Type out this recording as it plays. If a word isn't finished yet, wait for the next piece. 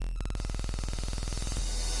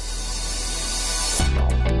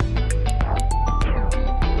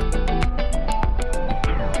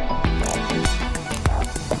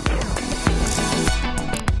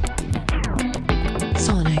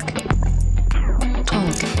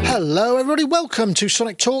Hello, everybody. Welcome to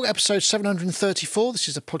Sonic Talk, episode 734. This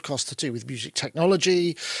is a podcast to do with music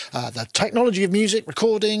technology, the technology of music,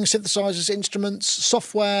 recording, synthesizers, instruments,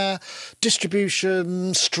 software,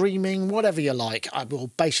 distribution, streaming, whatever you like. I will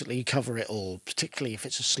basically cover it all, particularly if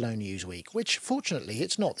it's a slow news week, which fortunately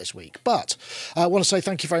it's not this week. But I want to say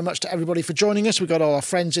thank you very much to everybody for joining us. We've got all our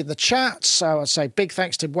friends in the chat. So I'd say big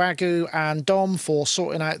thanks to Wagyu and Dom for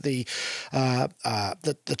sorting out the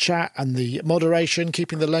chat and the moderation,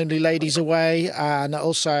 keeping the lonely ladies away, and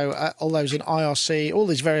also all those in IRC, all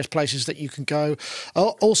these various places that you can go. I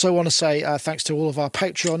also want to say thanks to all of our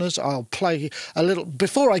Patreoners. I'll play a little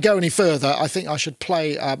before I go any further. I think I should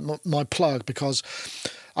play my plug, because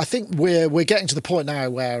I think we're getting to the point now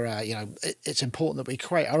where it's important that we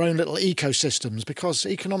create our own little ecosystems, because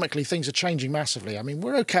economically things are changing massively. I mean,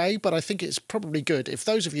 we're okay, but I think it's probably good if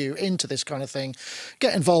those of you into this kind of thing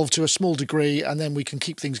get involved to a small degree, and then we can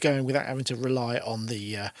keep things going without having to rely on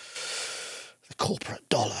the corporate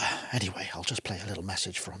dollar. Anyway, I'll just play a little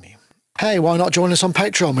message from you. Hey, why not join us on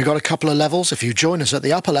Patreon? We've got a couple of levels. If you join us at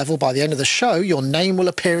the upper level, by the end of the show, your name will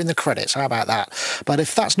appear in the credits. How about that? But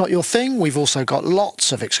if that's not your thing, we've also got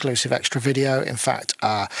lots of exclusive extra video. In fact,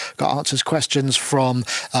 got answers questions from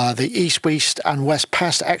the East, West and West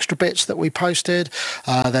Past extra bits that we posted.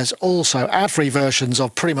 There's also ad-free versions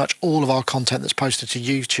of pretty much all of our content that's posted to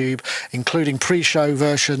YouTube, including pre-show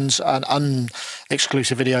versions and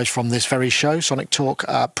exclusive videos from this very show, Sonic Talk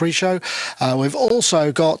pre-show. We've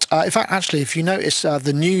also got, in fact, actually, if you notice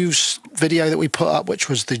the news video that we put up, which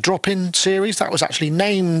was the drop-in series, that was actually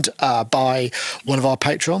named by one of our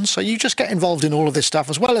patrons. So you just get involved in all of this stuff.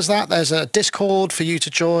 As well as that, there's a Discord for you to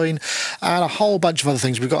join and a whole bunch of other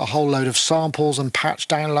things. We've got a whole load of samples and patch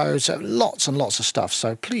downloads, lots and lots of stuff.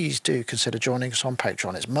 So please do consider joining us on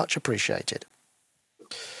Patreon. It's much appreciated.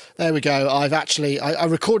 There we go. I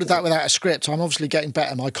recorded that without a script. I'm obviously getting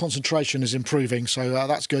better. My concentration is improving, so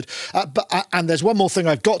that's good. And there's one more thing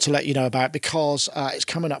I've got to let you know about, because it's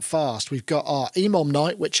coming up fast. We've got our EMOM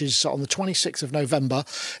night, which is on the 26th of November.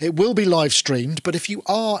 It will be live streamed, but if you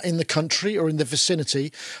are in the country or in the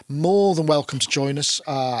vicinity, more than welcome to join us.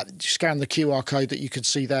 Scan the QR code that you can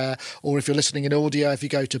see there, or if you're listening in audio, if you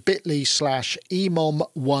go to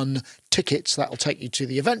bit.ly/EMOM1 tickets, that'll take you to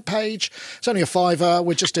the event page. It's only a £5.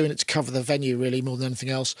 We're just doing it to cover the venue, really, more than anything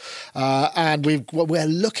else. And we're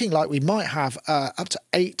looking like we might have up to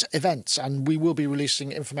 8 events, and we will be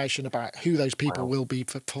releasing information about who those people will be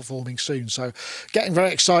performing soon. So getting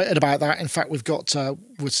very excited about that. In fact, we're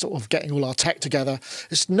sort of getting all our tech together.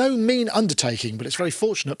 It's no mean undertaking, but it's very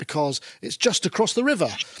fortunate because it's just across the river.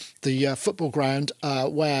 The football ground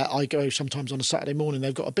where I go sometimes on a Saturday morning,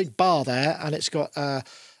 they've got a big bar there, and it's got a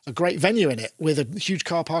great venue in it with a huge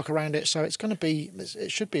car park around it. So it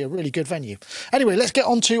should be a really good venue. Anyway, let's get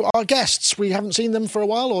on to our guests. We haven't seen them for a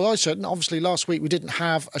while, or I certainly. Obviously, last week we didn't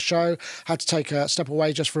have a show, had to take a step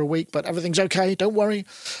away just for a week, but everything's okay. Don't worry.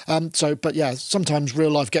 But yeah, sometimes real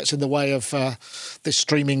life gets in the way of this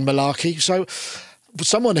streaming malarkey. So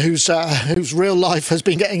someone whose real life has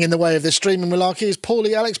been getting in the way of this streaming malarkey is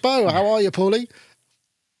Paulie Alex Bow. How are you, Paulie?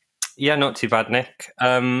 Yeah, not too bad, Nick.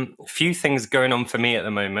 Few things going on for me at the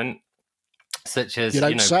moment, such as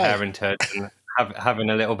parenthood and having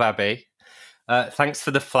a little baby. Thanks for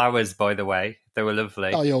the flowers, by the way; they were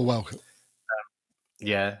lovely. Oh, you're welcome.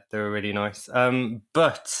 Yeah, they were really nice.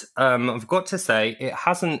 But I've got to say, it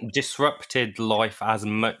hasn't disrupted life as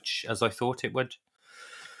much as I thought it would,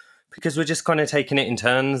 because we're just kind of taking it in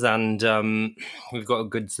turns, and we've got a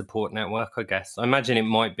good support network, I guess. I imagine it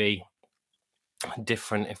might be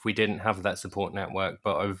different if we didn't have that support network,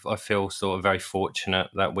 but I feel sort of very fortunate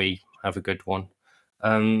that we have a good one.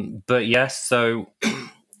 But yes, so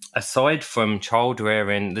aside from child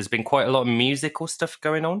rearing, there's been quite a lot of musical stuff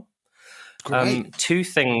going on. Two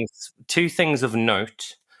things of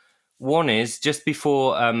note. One is, just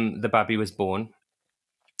before the baby was born,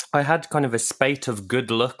 I had kind of a spate of good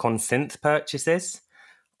luck on synth purchases.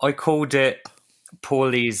 I called it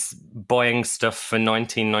Paulie's buying stuff for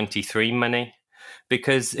 1993 money.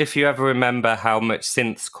 Because if you ever remember how much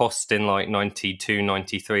synths cost in like 92,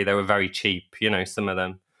 93, they were very cheap, some of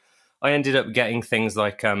them. I ended up getting things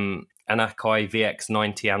like an Akai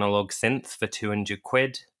VX90 analog synth for 200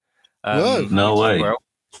 quid. Whoa. No way.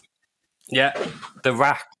 Yeah, the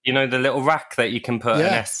rack, the little rack that you can put an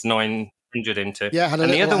S900 into. Yeah, had a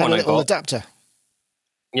little adapter.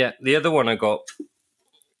 Yeah, the other one I got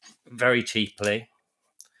very cheaply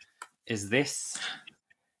is this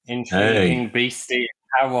intriguing beastie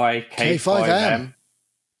Hawaii K5M.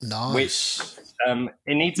 Nice. Which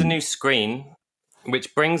it needs a new screen,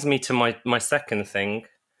 which brings me to my second thing.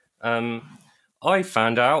 I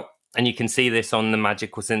found out and you can see this on the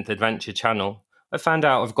Magical Synth Adventure channel, I found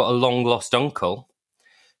out I've got a long lost uncle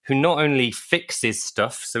who not only fixes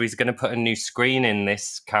stuff, so he's going to put a new screen in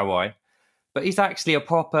this Kawai, but he's actually a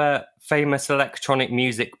proper famous electronic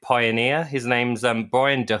music pioneer. His name's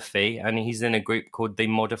Brian Duffy, and he's in a group called the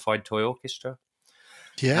Modified Toy Orchestra.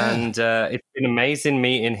 Yeah. And it's been amazing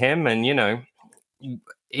meeting him, and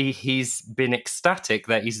he's been ecstatic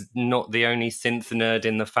that he's not the only synth nerd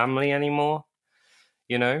in the family anymore.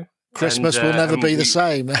 Christmas will never be the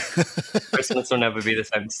same. Christmas will never be the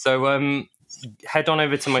same. So head on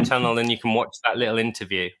over to my channel and you can watch that little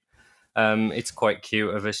interview. It's quite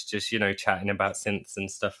cute of us just, chatting about synths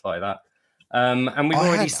and stuff like that. And we've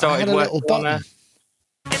already started working on a...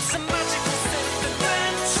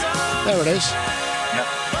 There it is. Yep.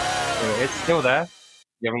 It's still there.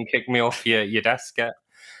 You haven't kicked me off your desk yet.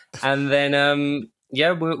 And then,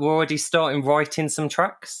 we're already starting writing some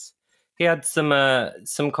tracks. He had some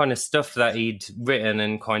kind of stuff that he'd written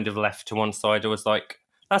and kind of left to one side. I was like,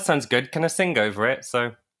 that sounds good. Can I sing over it?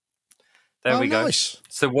 So there we go. Nice.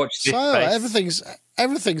 So watch this space.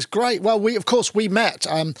 Everything's great. Well, we met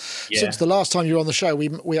since the last time you were on the show.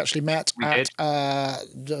 We actually met at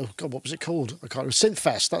what was it called? I can't remember.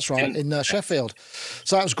 Synthfest. That's right, in Sheffield.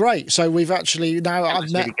 So that was great. So we've actually now I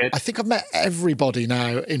think I've met everybody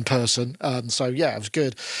now in person. So yeah, it was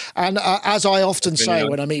good. And as I often say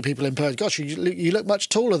when I meet people in person, gosh, you look much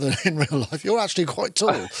taller than in real life. You're actually quite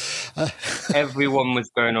tall. Everyone was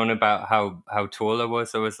going on about how tall I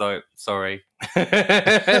was. I was like, sorry.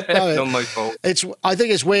 Not my fault. I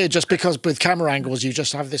think it's weird just because with camera angles you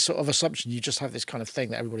just have this sort of assumption, you just have this kind of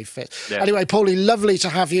thing that everybody fits. Yeah. Anyway, Paulie, lovely to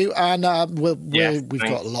have you, and we've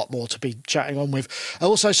got a lot more to be chatting on with. I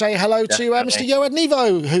also say hello to Mr. Yoad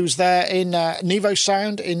Nevo, who's there in Nevo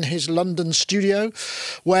Sound in his London studio,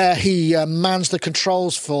 where he mans the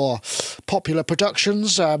controls for popular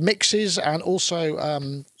productions, mixes, and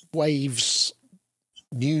also Waves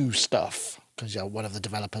new stuff. Because you're one of the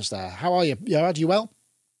developers there. How are you, Yoad? You well?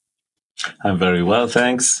 I'm very well,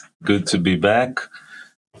 thanks. Good to be back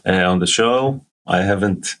on the show. I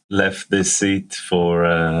haven't left this seat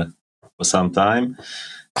for some time.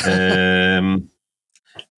 The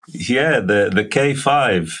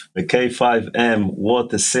K5, the K5M,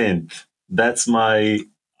 what a synth. That's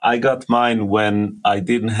I got mine when I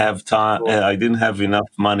didn't have time. I didn't have enough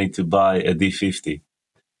money to buy a D50.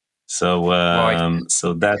 So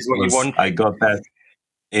so that's what I got that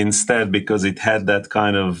instead because it had that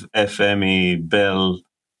kind of FME Bell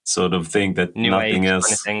sort of thing that nothing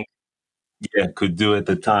else could do at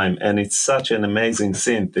the time. And it's such an amazing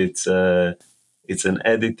synth. It's an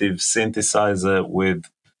additive synthesizer with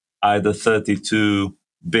either 32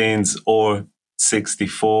 bins or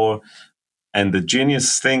 64. And the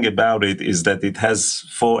genius thing about it is that it has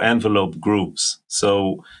 4 envelope groups.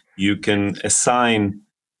 So you can assign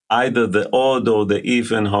either the odd or the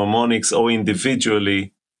even harmonics or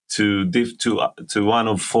individually to one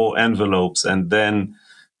of 4 envelopes. And then,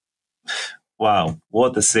 wow,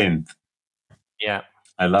 what a synth. Yeah.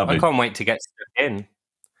 I love it. I can't wait to get stuck in,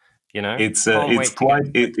 It's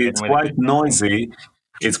quite noisy.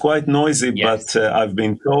 It's quite noisy, yes. But I've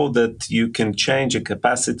been told that you can change a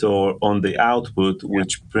capacitor on the output,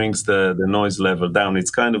 which brings the noise level down.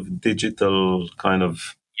 It's kind of digital kind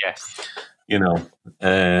of... Yes.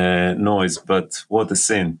 Noise, but what a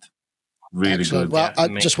synth. Really excellent. Good. Well, I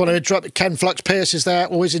just want to interrupt. Ken Flux Pierce is there.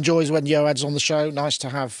 Always enjoys when Yoad's on the show. Nice to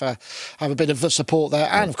have a bit of support there,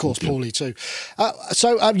 and of course Paulie too.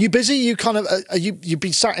 So, are you busy? You kind of you've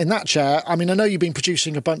been sat in that chair. I mean, I know you've been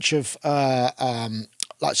producing a bunch of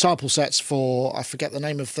like sample sets for. I forget the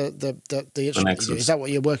name of the instrument. Is that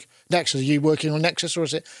what you're working? Nexus? Are you working on Nexus or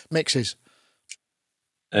is it mixes?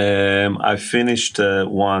 I finished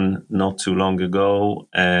one not too long ago,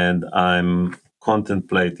 and I'm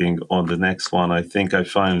contemplating on the next one. I think I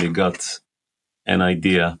finally got an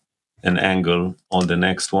idea, an angle on the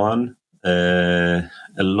next one. A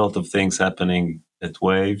lot of things happening at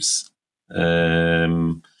Waves,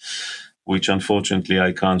 which unfortunately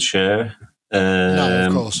I can't share. No,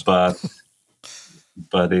 of course. But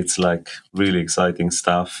it's like really exciting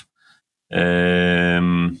stuff.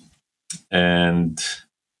 And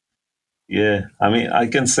yeah, I mean, I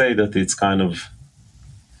can say that it's kind of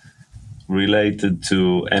related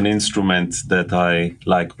to an instrument that I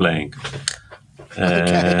like playing.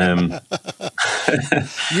 Okay.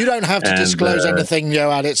 You don't have to disclose anything,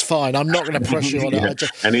 Yoad. It's fine. I'm not going to press you on it.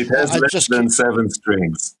 And it has less than 7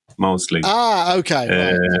 strings, mostly. Ah, okay.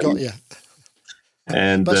 Right. Got you.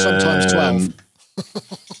 But sometimes 12.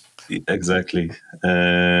 Exactly.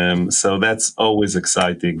 So that's always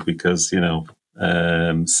exciting because,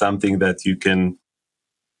 something that you can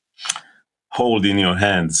hold in your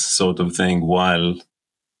hands, sort of thing, while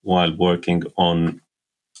working on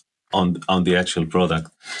the actual product.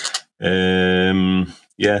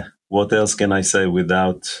 Yeah, what else can I say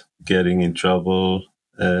without getting in trouble?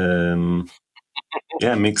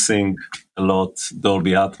 Yeah, mixing a lot,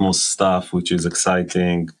 Dolby Atmos stuff, which is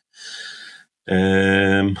exciting.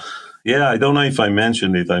 Yeah, I don't know if I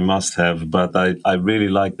mentioned it, I must have, but I really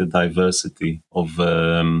like the diversity of,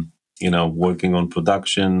 working on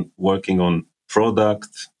production, working on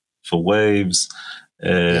product for Waves,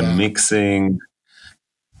 mixing.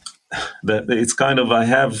 It's kind of,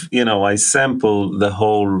 I sample the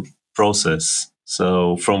whole process.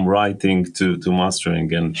 So from writing to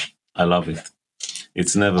mastering, and I love it.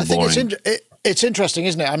 It's never boring. It's interesting,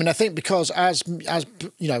 isn't it? I mean, I think because as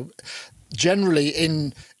you know, generally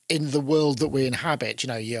in the world that we inhabit,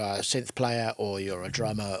 you're a synth player or you're a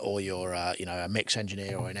drummer or you're a mix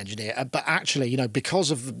engineer or an engineer. But actually,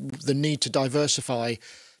 because of the need to diversify,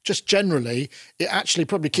 just generally, it actually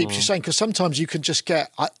probably keeps you sane, because sometimes you can just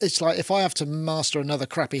get. It's like if I have to master another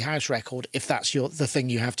crappy house record, if that's the thing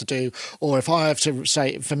you have to do, or if I have to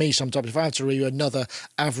say, for me, sometimes if I have to review another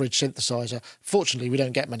average synthesizer, fortunately we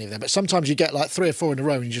don't get many of them, but sometimes you get like 3 or 4 in a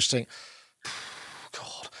row, and you just think,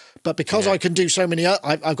 God. But because I can do so many,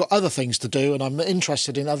 I've got other things to do, and I'm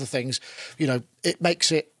interested in other things. It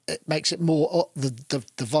makes it more, the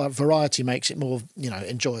variety makes it more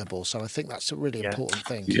enjoyable. So I think that's a really important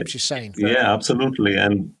thing. Keeps you sane. Yeah, absolutely.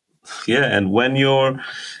 And when you're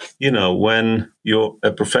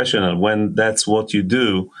a professional, when that's what you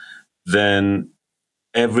do, then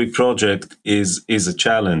every project is a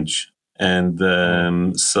challenge, and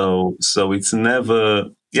so it's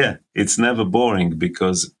never boring,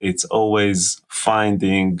 because it's always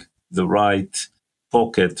finding the right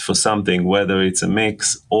pocket for something, whether it's a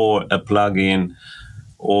mix or a plugin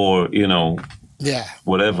or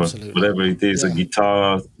whatever it is, a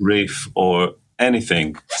guitar riff or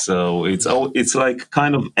anything. So it's like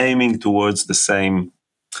kind of aiming towards the same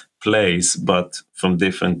place but from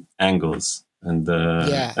different angles, and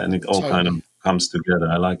it all kind of comes together.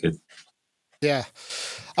 I like it.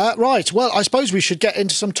 Right. Well, I suppose we should get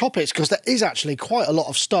into some topics, because there is actually quite a lot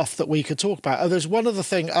of stuff that we could talk about. There's one other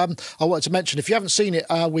thing I wanted to mention. If you haven't seen it,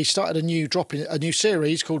 we started a new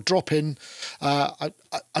series called Drop In.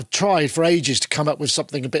 I've tried for ages to come up with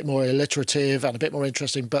something a bit more alliterative and a bit more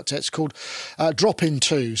interesting, but it's called Drop In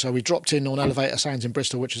 2. So we dropped in on Elevator Sounds in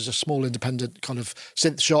Bristol, which is a small independent kind of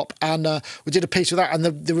synth shop, and we did a piece of that, and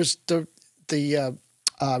there was the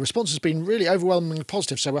response has been really overwhelmingly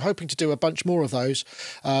positive, so we're hoping to do a bunch more of those.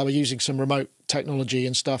 We're using some remote technology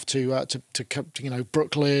and stuff to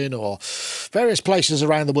Brooklyn or various places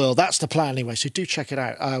around the world. That's the plan anyway, so do check it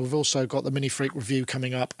out. We've also got the Mini Freak review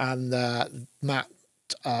coming up, and Matt,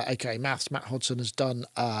 aka Matt Hodson, has done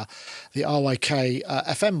the RYK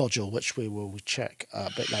FM module, which we will check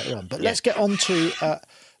a bit later on. But let's get on to.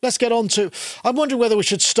 I'm wondering whether we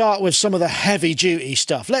should start with some of the heavy duty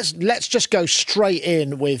stuff. Let's just go straight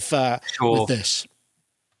in with this.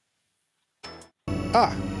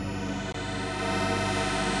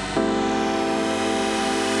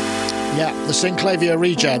 Yeah, the Synclavia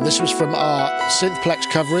Regen. This was from our Synthplex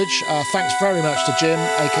coverage. Thanks very much to Jim,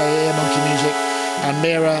 aka Monkey Music, and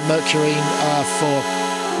Mira Mercurine for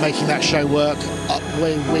making that show work.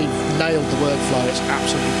 We've nailed the workflow. It's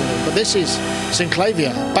absolutely brilliant. But this is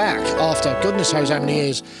Synclavia back after goodness knows how many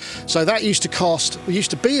years. So that used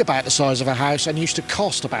to be about the size of a house, and used to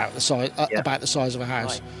cost about the size of a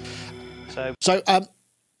house. Right. So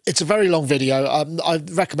it's a very long video. I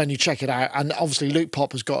recommend you check it out. And obviously Luke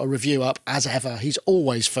Pop has got a review up as ever. He's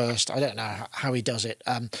always first. I don't know how he does it.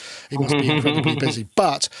 He must be incredibly busy.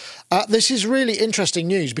 But this is really interesting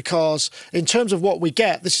news, because in terms of what we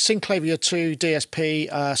get, this is Synclavia 2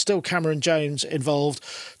 DSP, still Cameron Jones involved,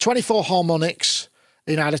 24 harmonics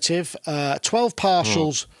in additive, 12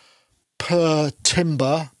 partials per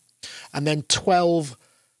timbre, and then 12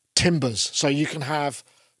 timbres. So you can have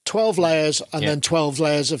 12 layers and then 12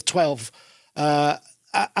 layers of 12.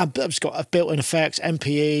 It's got a built-in effects,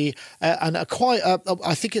 MPE, and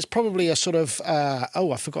I think it's probably a sort of.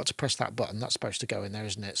 I forgot to press that button. That's supposed to go in there,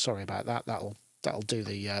 isn't it? Sorry about that. That'll do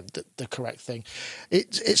the correct thing.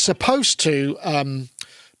 It's supposed to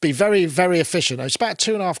be very, very efficient. It's about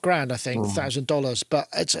 $2,500, I think, $1,000. But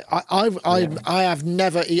I have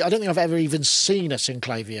never. I don't think I've ever even seen a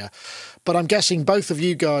Synclavia. But I'm guessing both of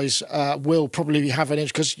you guys will probably have an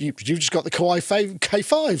interest, because you've just got the Kawai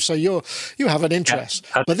K5, so you have an interest.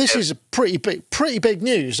 Yeah, but this is a pretty big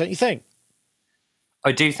news, don't you think?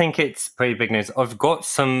 I do think it's pretty big news. I've got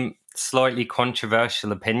some slightly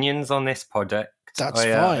controversial opinions on this project. That's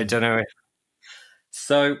fine. I don't know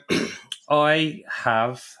So I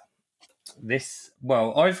have this.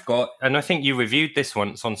 Well, I've got, and I think you reviewed this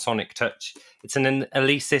once on Sonic Touch. It's an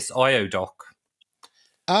Alesis IO dock.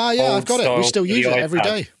 Yeah, I've got it. We still use it every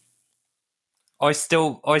day. I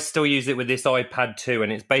still use it with this iPad too,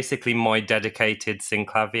 and it's basically my dedicated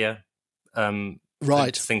Synclavier.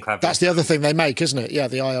 Right. Synclavier. That's the other thing they make, isn't it? Yeah,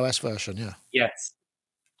 the iOS version. Yeah. Yes,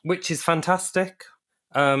 which is fantastic.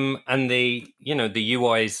 And the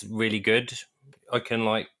UI is really good. I can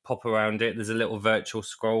like pop around it. There's a little virtual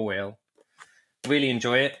scroll wheel. Really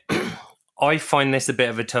enjoy it. I find this a bit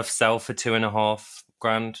of a tough sell for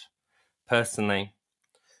 $2,500 personally.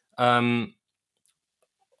 I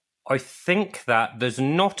think that there's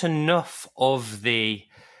not enough of the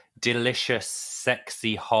delicious,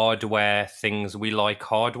 sexy hardware things we like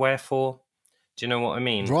hardware for. Do you know what I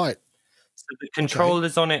mean? Right. So the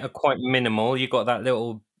controllers on it are quite minimal. You got that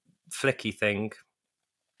little flicky thing,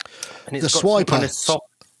 and it's got some kind of soft.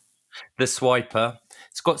 The swiper.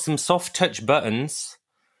 It's got some soft touch buttons,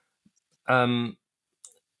 but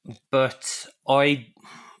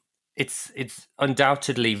it's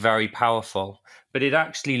undoubtedly very powerful. But it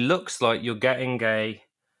actually looks like you're getting a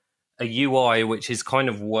UI which is kind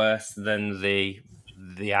of worse than the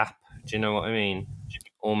app. Do you know what I mean?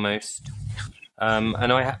 Almost.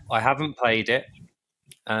 And I haven't played it,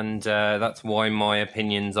 and that's why my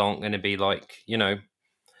opinions aren't going to be like,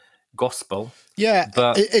 gospel. Yeah,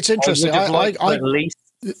 but it's interesting. I would have at least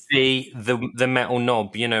see the metal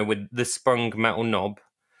knob, with the sprung metal knob,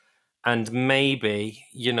 and maybe,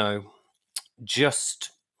 I'm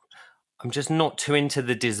just not too into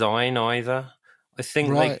the design either. I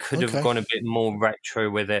think they could have gone a bit more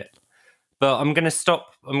retro with it. But I'm going to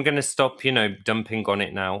stop, dumping on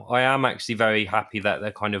it now. I am actually very happy that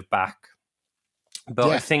they're kind of back. But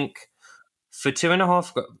I think for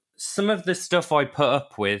 $2,500, some of the stuff I put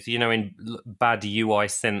up with, in bad UI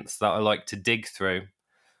synths that I like to dig through,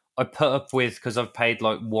 I put up with because I've paid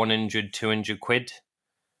like 100, 200 quid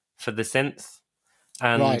for the synth.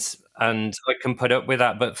 And I can put up with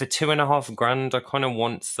that. But for $2,500, I kind of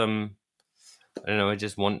want some, I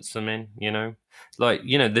just want some in, Like,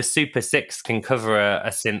 the Super 6 can cover a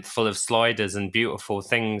synth full of sliders and beautiful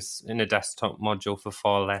things in a desktop module for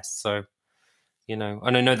far less. So,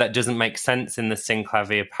 and I know that doesn't make sense in the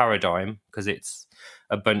Synclavier paradigm because it's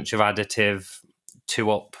a bunch of additive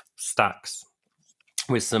 2-op stacks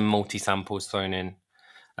with some multi-samples thrown in.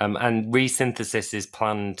 And resynthesis is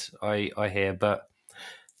planned, I hear, but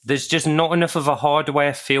there's just not enough of a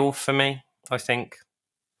hardware feel for me, I think.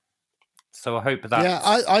 So I hope that. Yeah,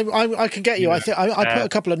 I can get you. I think I put a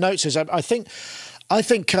couple of notes. I think the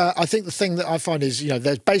thing that I find is,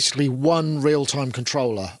 there's basically one real-time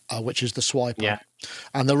controller, which is the swiper,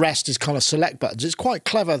 and the rest is kind of select buttons. It's quite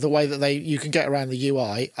clever the way that you can get around the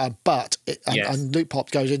UI, and Loopop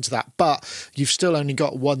goes into that. But you've still only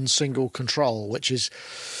got one single control, which is.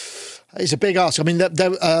 It's a big ask. I mean,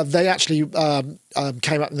 they actually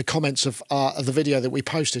came up in the comments of the video that we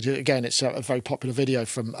posted. Again, it's a very popular video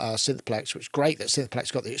from Synthplex, which is great that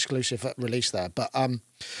Synthplex got the exclusive release there. But,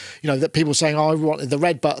 that people saying, I wanted the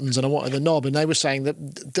red buttons and I wanted the knob. And they were saying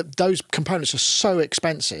that those components are so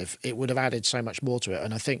expensive, it would have added so much more to it.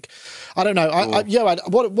 And I think, I don't know. Yoad,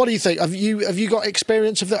 what do you think? Have you got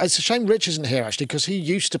experience of that? It's a shame Rich isn't here, actually, because he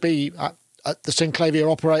used to be... the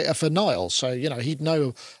Synclavier operator for Nile, so he'd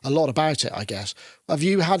know a lot about it, I guess. Have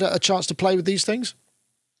you had a chance to play with these things?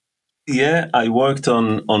 Yeah, I worked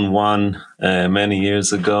on one many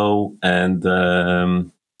years ago, and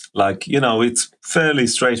it's fairly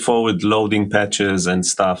straightforward loading patches and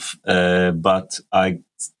stuff. But I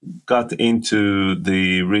got into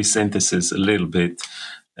the resynthesis a little bit,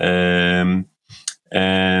 and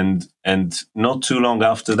not too long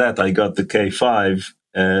after that, I got the K5.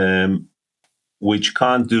 Which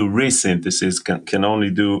can't do resynthesis, can only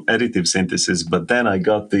do additive synthesis. But then I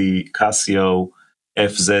got the Casio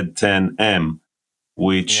FZ10M,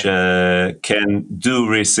 which can do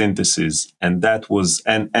resynthesis, and that was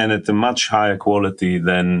and at a much higher quality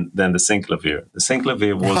than the Synclavier. The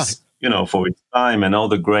Synclavier was, for its time and all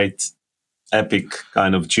the great epic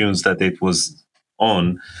kind of tunes that it was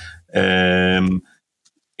on.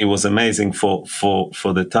 It was amazing for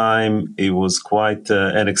the time. It was quite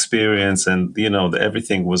an experience, and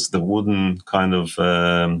everything was the wooden kind of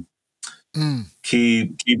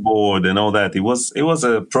keyboard and all that. It was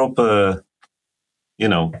a proper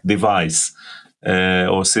device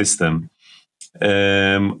or system.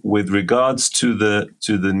 With regards to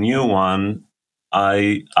the new one,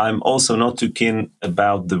 I'm also not too keen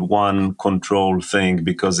about the one control thing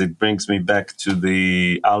because it brings me back to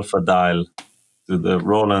the Alpha Dial to the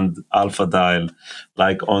Roland Alpha Dial,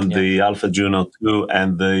 like on the Alpha Juno 2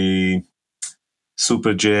 and the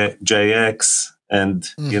Super JX, and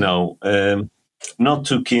not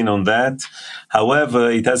too keen on that. However,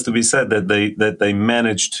 it has to be said that they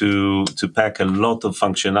managed to pack a lot of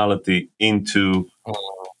functionality into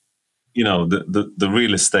the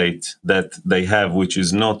real estate that they have, which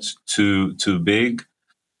is not too big.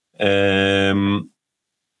 I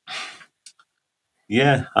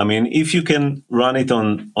mean, if you can run it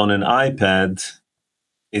on an iPad,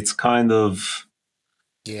 it's kind of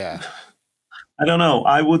I don't know.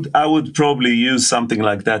 I would probably use something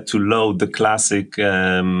like that to load the classic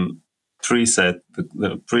preset,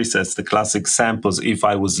 the presets, the classic samples. If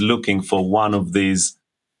I was looking for one of these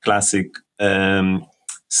classic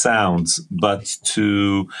sounds, but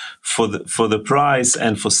for the price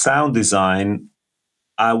and for sound design,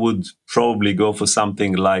 I would probably go for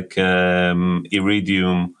something like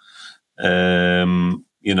Iridium,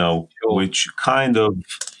 which kind of.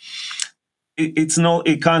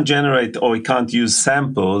 It can't generate or it can't use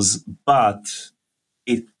samples, but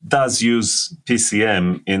it does use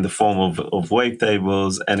PCM in the form of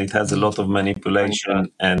wavetables, and it has a lot of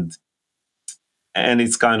manipulation, and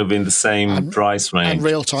it's kind of in the same price range. And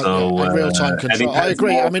real time, and real time control. I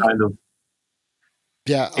agree. I mean,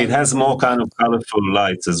 it has more kind of colorful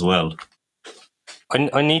lights as well.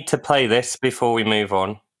 I need to play this before we move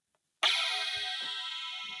on.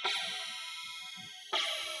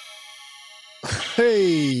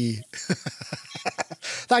 Hey,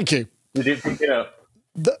 thank you. Did you pick it up?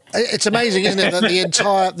 It's amazing, isn't it,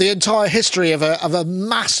 that the entire history of a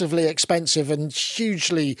massively expensive and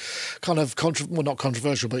hugely kind of not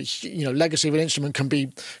controversial, but legacy of an instrument can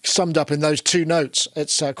be summed up in those two notes.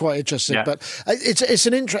 It's quite interesting, but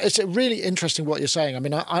it's really interesting what you're saying. I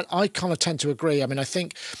mean, I kind of tend to agree. I mean, I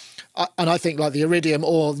think like the Iridium,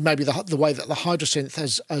 or maybe the way that the Hydrosynth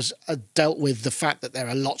has dealt with the fact that there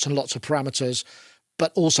are lots and lots of parameters,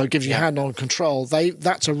 but also gives you hand-on control.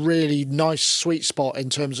 That's a really nice sweet spot in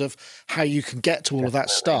terms of how you can get to all of that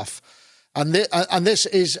stuff. And this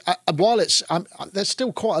is while it's there's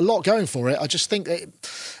still quite a lot going for it. I just think that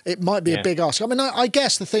it might be a big ask. I mean, I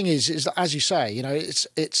guess the thing is that, as you say,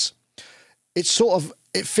 it's sort of.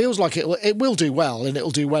 It feels like it will do well, and it'll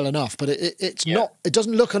do well enough, but it's not. It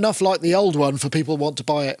doesn't look enough like the old one for people who want to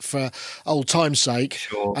buy it for old time's sake.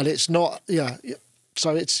 Sure. And it's not.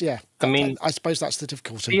 So it's I mean, I suppose that's the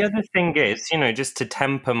difficulty. The other thing is, just to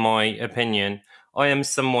temper my opinion, I am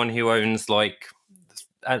someone who owns like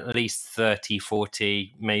at least 30,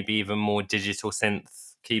 40, maybe even more digital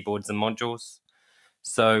synth keyboards and modules.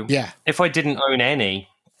 So if I didn't own any,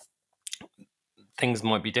 things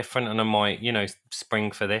might be different, and I might,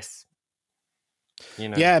 spring for this.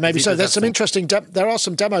 Maybe so. There's some interesting. There are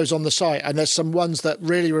some demos on the site, and there's some ones that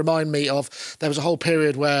really remind me of. There was a whole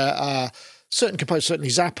period where certain composers, certainly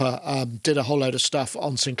Zappa, did a whole load of stuff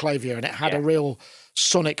on Synclavier, and it had a real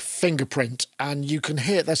sonic fingerprint. And you can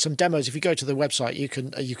hear. There's some demos. If you go to the website, you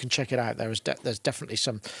can check it out. There's definitely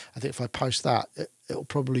some. I think if I post that, it'll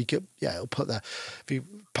probably get. Yeah, it'll put there. If you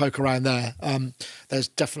poke around there, there's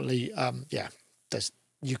definitely.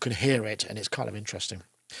 You can hear it, and it's kind of interesting.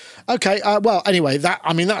 Okay, well, anyway,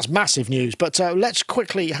 that's massive news. But let's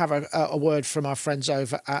quickly have a word from our friends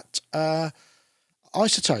over at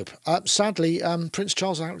iZotope. Sadly, Prince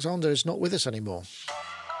Charles Alexander is not with us anymore.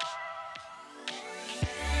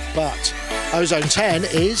 But Ozone 10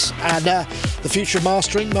 is, and the future of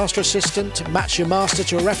mastering, Master Assistant, match your master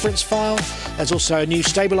to a reference file. There's also a new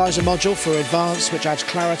stabilizer module for advanced, which adds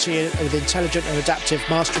clarity with intelligent and adaptive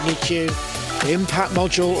mastering EQ. The impact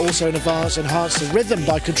module, also in advance, enhances the rhythm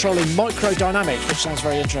by controlling microdynamics, which sounds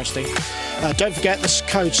very interesting. Don't forget this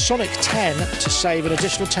code SONIC10 to save an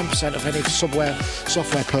additional 10% of any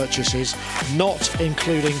software purchases, not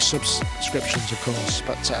including subscriptions, of course.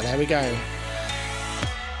 But there we go.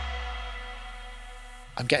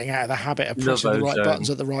 I'm getting out of the habit of pressing the right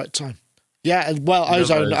buttons at the right time. Yeah, well,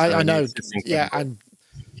 Ozone, I know. Yeah, and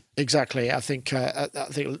exactly. I think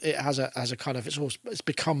it has a kind of it's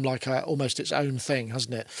become like almost its own thing,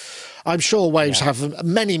 hasn't it? I'm sure Waves have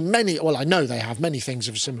many. Well, I know they have many things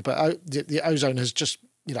of similar, but the Ozone has just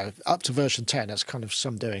up to version 10. That's kind of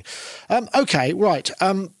some doing. Okay, right.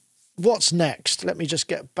 What's next? Let me just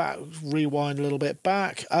get back, rewind a little bit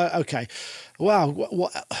back. Okay. Wow.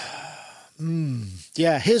 What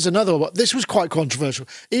here's another one. This was quite controversial.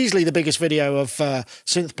 Easily the biggest video of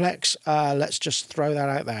Synthplex. Let's just throw that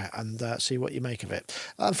out there and see what you make of it.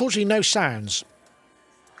 Unfortunately, no sounds.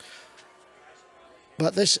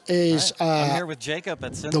 But this is I'm here with Jacob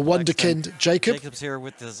at Synthplex, the Wonderkind Jacob. Jacob's here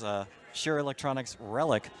with his Shure Electronics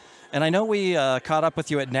Relic. And I know we caught up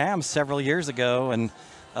with you at NAMM several years ago, and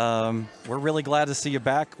we're really glad to see you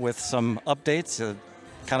back with some updates to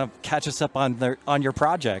kind of catch us up on your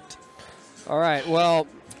project. All right. Well,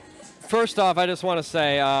 first off, I just want to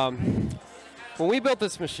say, when we built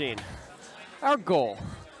this machine, our goal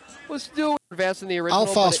was to advance in the original. I'll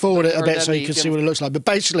fast forward it a bit so you can see what it looks like. But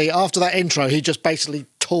basically, after that intro, he just basically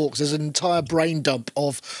talks. There's an entire brain dump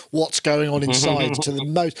of what's going on inside to the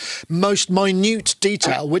most minute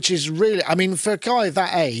detail, which is really, I mean, for a guy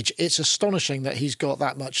that age, it's astonishing that he's got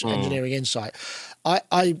that much engineering insight.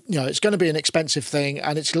 You know, it's going to be an expensive thing,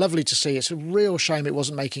 and it's lovely to see. It's a real shame it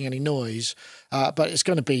wasn't making any noise, but it's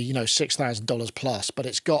going to be, you know, $6,000 plus. But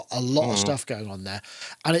it's got a lot of stuff going on there,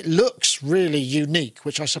 and it looks really unique,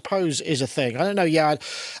 which I suppose is a thing. I don't know. Yeah,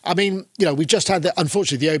 I mean, you know, we've just had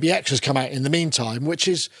unfortunately, the OBX has come out in the meantime, which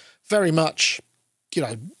is very much, you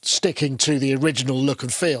know, sticking to the original look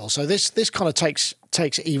and feel. So this kind of takes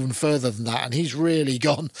it even further than that, and he's really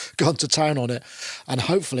gone to town on it, and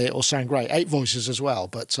hopefully it will sound great. 8 voices as well,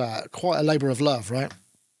 but quite a labour of love, right?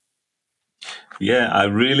 Yeah, I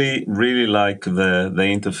really like the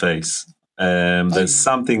interface. There's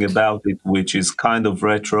something about it which is kind of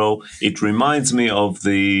retro. It reminds me of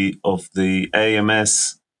the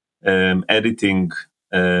AMS editing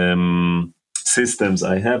systems.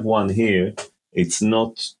 I have one here. It's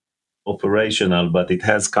not operational, but it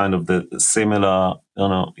has kind of the similar, I don't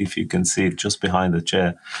know if you can see it just behind the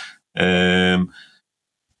chair.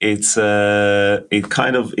 It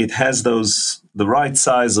has the right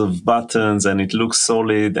size of buttons, and it looks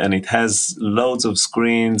solid, and it has loads of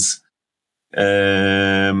screens,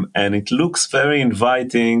 and it looks very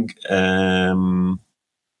inviting. And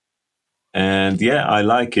yeah, I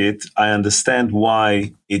like it. I understand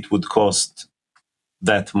why it would cost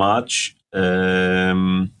that much.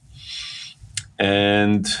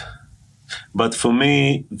 But for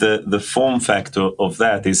me, the form factor of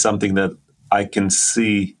that is something that I can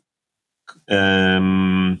see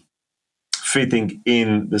fitting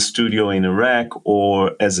in the studio in a rack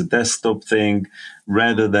or as a desktop thing,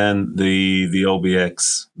 rather than the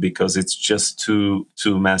OBX, because it's just too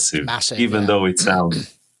massive even though it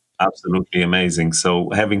sounds absolutely amazing. So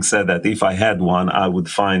having said that, if I had one, I would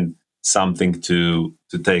find something to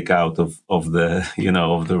take out of the, you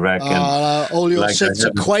know, of the rack. And all your synths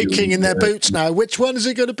are quaking in their boots now. Which one is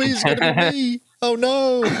it going to be? Is it going to be me? Oh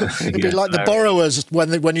no! It'd be like the borrowers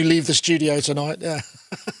when you leave the studio tonight. Yeah.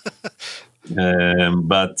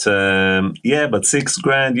 But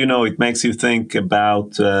 $6,000, you know, it makes you think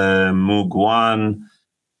about Moog One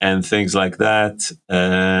and things like that.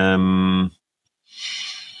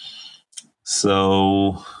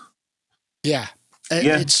 So yeah,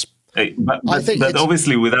 it's. But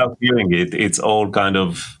obviously, without hearing it, it's all kind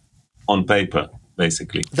of on paper,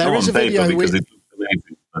 basically. There is a video because it looks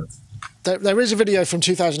amazing. But there is a video from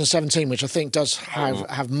 2017 which I think does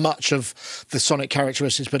have much of the sonic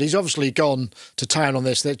characteristics, but he's obviously gone to town on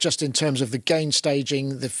this. That just in terms of the gain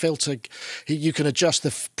staging, the filter, you can adjust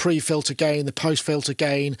the pre-filter gain, the post-filter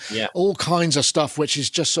gain, all kinds of stuff, which is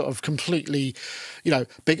just sort of completely, you know,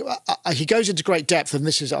 big. He goes into great depth, and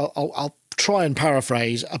this is I'll try and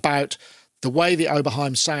paraphrase about the way the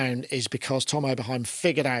Oberheim sound is because Tom Oberheim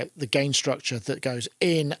figured out the gain structure that goes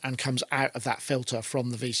in and comes out of that filter from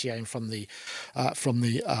the VCA and from the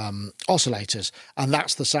oscillators, and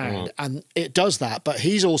that's the sound. And it does that, but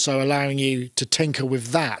he's also allowing you to tinker with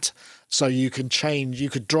that, so you can change. You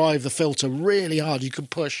could drive the filter really hard. You can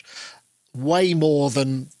push way more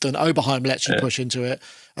than Oberheim lets you push into it,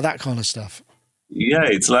 and that kind of stuff. Yeah,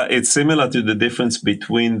 it's similar to the difference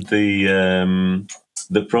between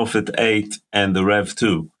the Prophet 8 and the Rev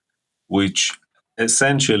 2, which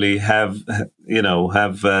essentially have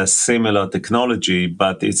similar technology,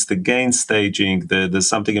 but it's the gain staging. There's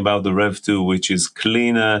something about the Rev 2 which is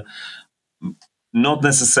cleaner, not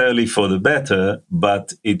necessarily for the better,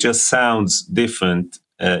 but it just sounds different,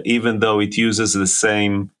 even though it uses the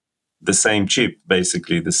same chip,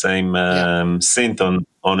 basically the same synth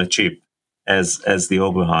on a chip as the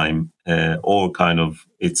Oberheim, or kind of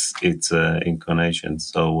its incarnation.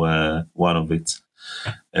 So one of its,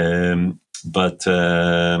 a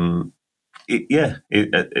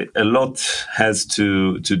lot has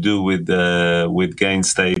to do with gain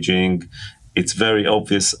staging. It's very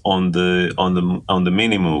obvious on the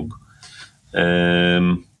Mini Moog.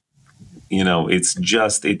 You know,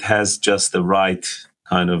 it has just the right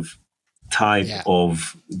kind of type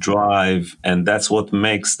of drive, and that's what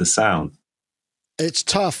makes the sound. It's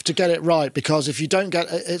tough to get it right, because if you don't get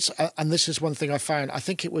it's and this is one thing I found. I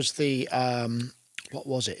think it was the what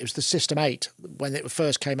was it? It was the System 8 when it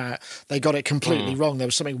first came out. They got it completely wrong. There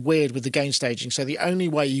was something weird with the gain staging. So the only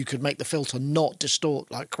way you could make the filter not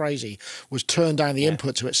distort like crazy was turn down the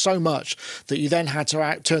input to it so much that you then had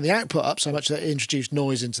to turn the output up so much that it introduced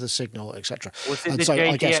noise into the signal, etc. Was it And the so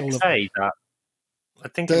I guess JDXA that? I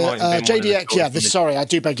think the it might have been JDX. Sorry, I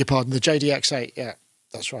do beg your pardon. The JDX8. Yeah.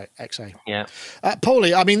 That's right, XA. Yeah.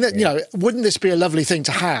 Paulie, I mean, you know, wouldn't this be a lovely thing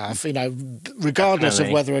to have, you know, regardless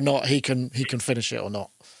Definitely. of whether or not he can finish it or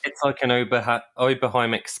not? It's like an Oberheim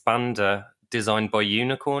expander designed by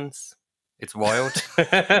unicorns. It's wild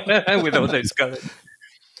with all those colours.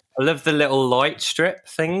 I love the little light strip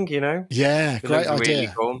thing, you know? Yeah, It great looks idea.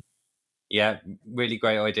 really cool. Yeah, really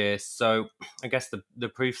great idea. So I guess the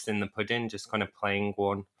proof's in the pudding, just kind of playing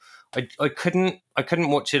one. I couldn't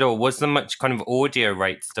watch it all. Was there much kind of audio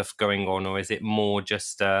rate stuff going on, or is it more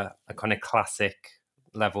just a kind of classic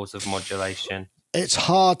levels of modulation? It's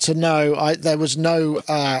hard to know. There was no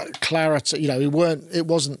clarity. You know,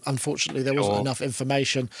 unfortunately, there wasn't enough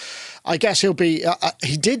information. I guess he'll be.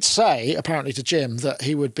 He did say apparently to Jim that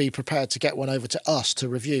he would be prepared to get one over to us to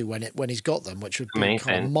review when he's got them, which would be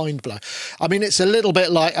kind of mind blowing. I mean, it's a little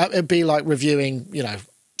bit like it'd be like reviewing, you know,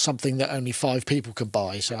 something that only 5 people can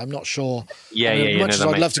buy. So I'm not sure. As much as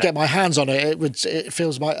I'd love to get my hands on it, it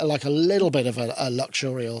feels like a little bit of a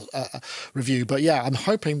luxurious review. But yeah, I'm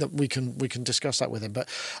hoping that we can discuss that with him. But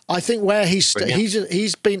I think where he's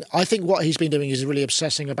been, I think what he's been doing is really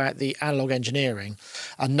obsessing about the analog engineering,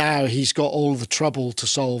 and now he's got all the trouble to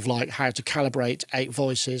solve, like how to calibrate 8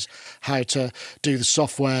 voices, how to do the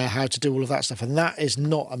software, how to do all of that stuff, and that is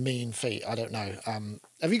not a mean feat. I don't know.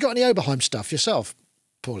 Have you got any Oberheim stuff yourself,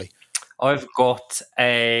 Paulie? I've got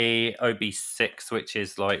a OB6, which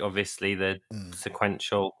is like obviously the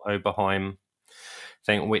sequential Oberheim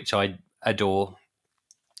thing, which I adore,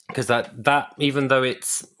 because that even though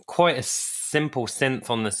it's quite a simple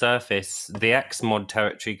synth on the surface, the Xmod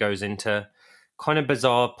territory goes into kind of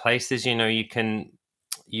bizarre places. You know, you can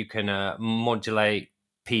modulate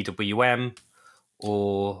PWM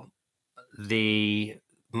or the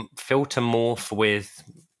filter morph with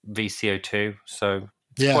VCO2, so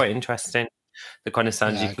it's quite interesting the kind of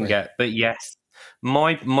sounds you can get. But yes,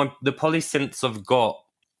 the polysynths I've got,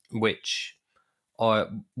 which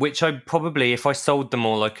I probably, if I sold them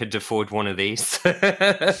all, I could afford one of these.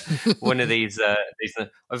 One of these.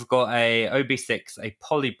 I've got a OB6, a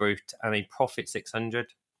Polybrute, and a Prophet 600.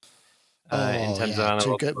 In terms of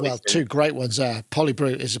analog, two great ones there.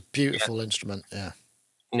 Polybrute is a beautiful instrument.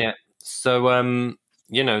 Yeah. So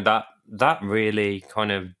you know, that really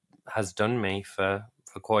kind of has done me for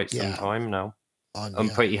quite some time now. I'm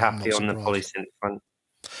pretty happy on the polysynth front.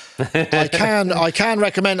 I can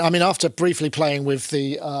recommend. I mean, after briefly playing with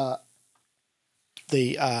the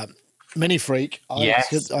Mini Freak,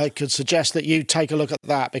 I could suggest that you take a look at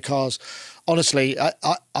that, because honestly,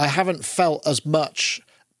 I haven't felt as much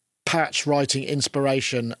patch writing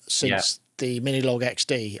inspiration since the Minilog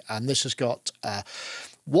XD, and this has got.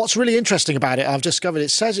 What's really interesting about it, I've discovered, it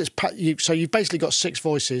says so you've basically got 6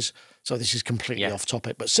 voices. So this is completely off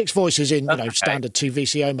topic, but 6 voices in standard 2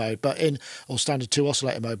 VCO mode, or standard 2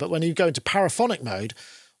 oscillator mode. But when you go into paraphonic mode,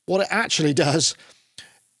 what it actually does,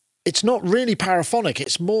 it's not really paraphonic.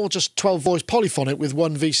 It's more just 12 voice polyphonic with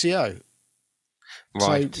 1 VCO.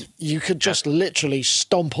 Right. So you could just literally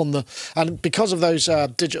stomp on and because of those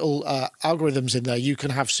digital algorithms in there, you can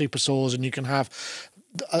have super saws, and you can have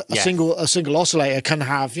a single oscillator can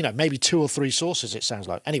have, you know, maybe 2 or 3 sources, it sounds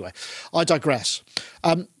like. Anyway, I digress.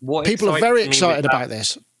 People are very excited about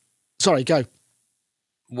this. Sorry, go.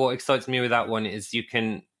 What excites me with that one is you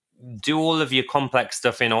can do all of your complex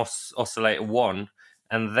stuff in oscillator 1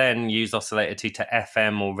 and then use oscillator 2 to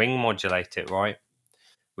FM or ring modulate it, right?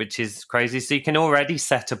 Which is crazy. So you can already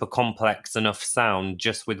set up a complex enough sound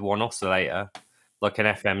just with 1 oscillator, like an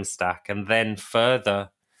FM stack, and then further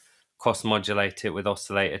cross modulate it with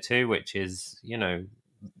oscillator 2, which is, you know,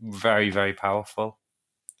 very, very powerful.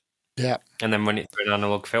 Yeah. And then run it through an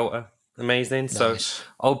analog filter. Amazing. Nice. So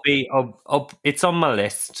it's on my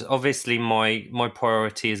list. Obviously my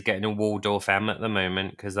priority is getting a Waldorf M at the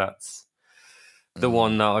moment, because that's the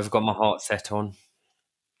one that I've got my heart set on.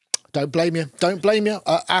 Don't blame you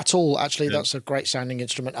at all. Actually, that's a great sounding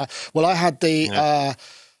instrument. Well, I had the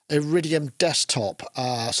Iridium Desktop.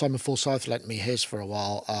 Simon Forsyth lent me his for a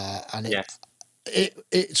while, and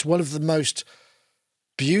it's one of the most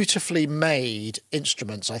beautifully made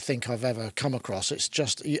instruments I think I've ever come across. It's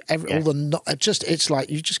just it's like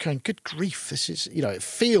you just going, good grief, this is, you know, it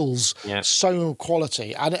feels so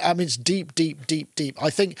quality, and I mean it's deep. I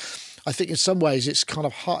think I think in some ways it's kind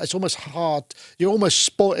of hard. It's almost hard. You're almost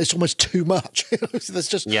spoiled. It's almost too much. There's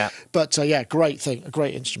just But great thing, a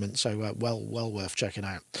great instrument. So well worth checking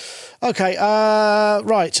out. Okay,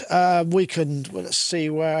 right. We can. Let's see,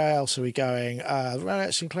 where else are we going?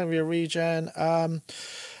 It's in Columbia region. A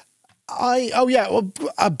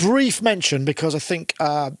brief mention, because I think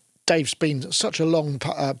Dave's been such a long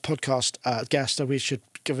podcast guest that we should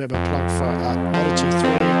give him a plug for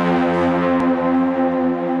Oddity 3.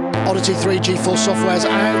 Oddity 3 GeForce software's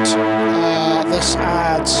out. This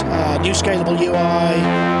adds new scalable UI,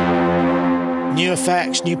 new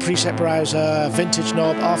effects, new preset browser, vintage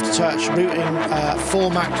knob, aftertouch, routing,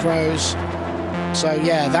 4 macros. So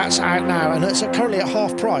that's out now, and it's currently at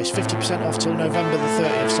half price, 50% off till November the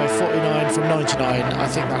 30th. So $49 from $99. I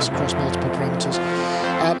think that's across multiple parameters.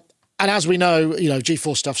 And as we know,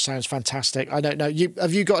 GeForce stuff sounds fantastic. I don't know.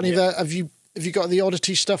 Have you got any of the? Have you got the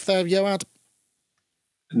Oddity stuff there, Yoad?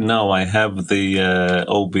 No, I have the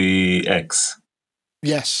OBX.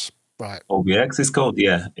 Yes, right. OBX is called.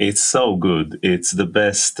 Yeah, it's so good. It's the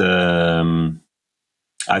best. I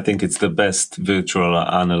think it's the best virtual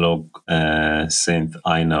analog synth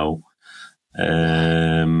I know.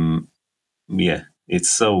 It's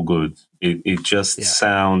so good. It just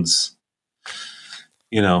sounds.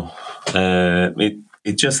 It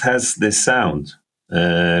just has this sound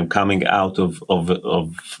coming out of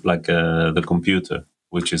like the computer,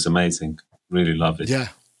 which is amazing. Really love it. Yeah,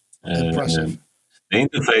 impressive. The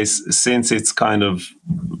interface, since it's kind of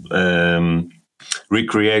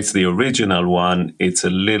recreates the original one, it's a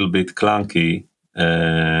little bit clunky,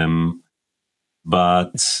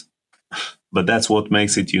 but that's what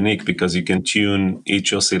makes it unique, because you can tune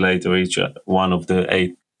each oscillator, each one of the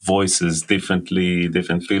 8 voices differently,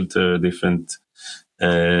 different filter, different,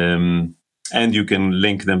 and you can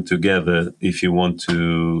link them together if you want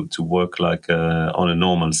to work like on a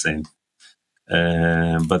normal synth.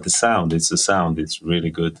 But the sound, it's really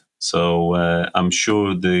good. So I'm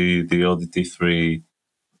sure the Oddity 3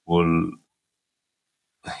 will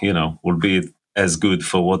be as good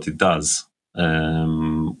for what it does,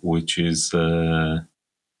 which is kind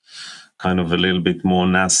of a little bit more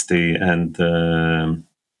nasty and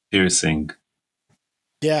piercing,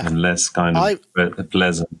 and less kind of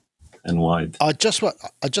pleasant and wide. I just want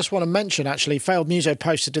to mention, actually, Failed Muso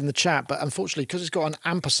posted in the chat, but unfortunately, because it's got an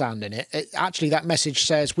ampersand in it, actually that message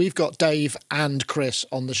says we've got Dave and Chris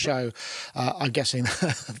on the show. I'm guessing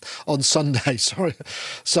on Sunday. Sorry.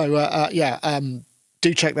 So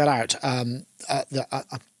do check that out.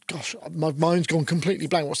 Gosh, my mind's gone completely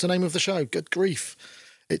blank. What's the name of the show? Good grief!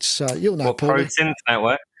 It's you'll know. Pro Synth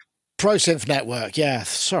Network. Pro Synth Network. Yeah.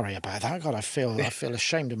 Sorry about that. God, I feel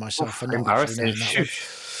ashamed of myself for not actually knowing that.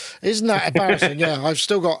 Isn't that embarrassing? Yeah, I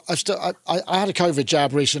had a COVID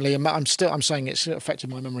jab recently, and I'm saying it's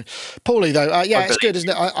affected my memory. Poorly though. It's good, isn't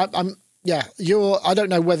it? I don't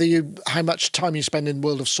know how much time you spend in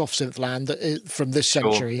world of soft synth land from this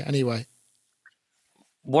century, anyway.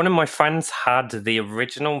 One of my friends had the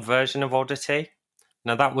original version of Oddity.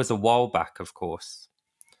 Now that was a while back, of course.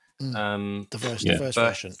 The first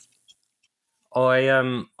version. I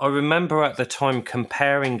remember at the time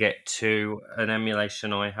comparing it to an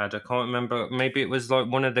emulation I had. I can't remember. Maybe it was like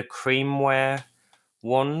one of the Creamware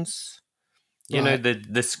ones. You know,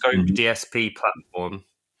 the Scope DSP platform.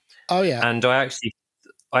 Oh yeah. And I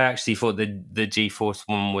actually thought the GeForce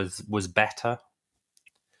one was better.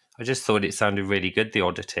 I just thought it sounded really good, the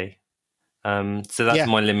Oddity. So that's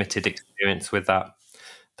my limited experience with that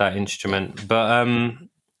instrument. But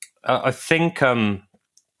I think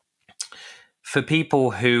for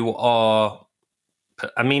people who are,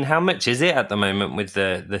 I mean, how much is it at the moment with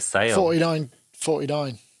the sale?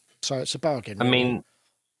 $49. So it's a bargain. Really. I mean,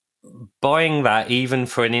 buying that even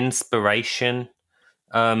for an inspiration,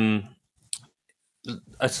 a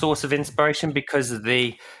source of inspiration, because of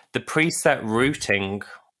the preset routing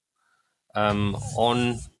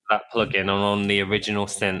on that plugin and on the original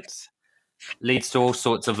synth leads to all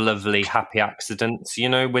sorts of lovely happy accidents,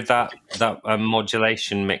 with that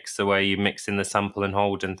modulation mixer where you mix in the sample and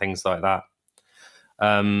hold and things like that.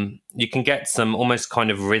 You can get some almost kind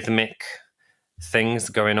of rhythmic things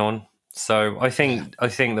going on. So I think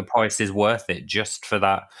the price is worth it just for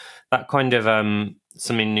that kind of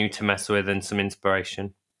something new to mess with and some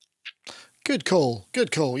inspiration. Good call.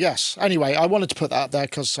 Yes. Anyway, I wanted to put that up there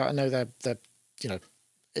because I know they're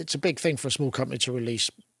it's a big thing for a small company to release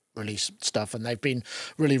stuff, and they've been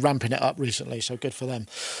really ramping it up recently, so good for them.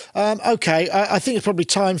 Okay, I think it's probably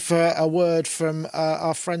time for a word from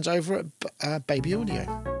our friends over at Baby Audio.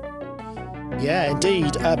 Yeah,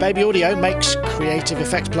 indeed. Baby Audio makes creative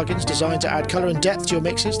effects plugins designed to add colour and depth to your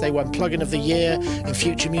mixes. They won Plugin of the Year in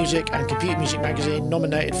Future Music and Computer Music Magazine,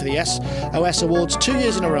 nominated for the SOS Awards 2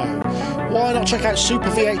 years in a row. Why not check out Super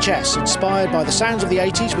VHS, inspired by the sounds of the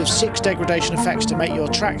 80s with 6 degradation effects to make your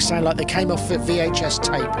tracks sound like they came off a VHS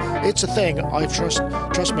tape. It's a thing, I trust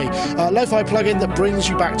me. Lo-fi plugin that brings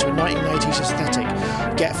you back to a 1980s aesthetic.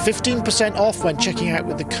 Get 15% off when checking out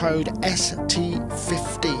with the code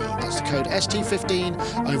ST15. That's the code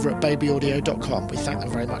ST15 over at babyaudio.com. We thank them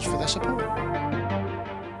very much for their support.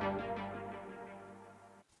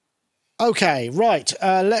 Okay, right.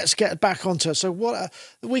 Let's get back onto. So what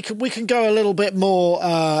we can go a little bit more.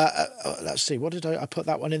 Let's see. What did I put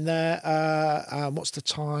that one in there? What's the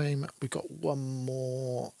time? We've got one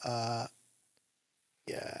more.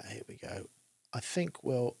 Yeah, here we go. I think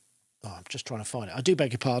we'll. Oh, I'm just trying to find it. I do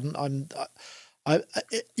beg your pardon.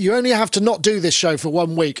 You only have to not do this show for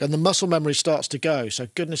 1 week, and the muscle memory starts to go. So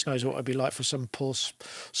goodness knows what it'd be like for some poor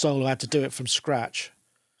soul who had to do it from scratch.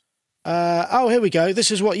 Here we go. This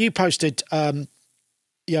is what you posted,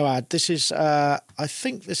 Yoad. This is, I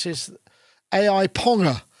think this is AI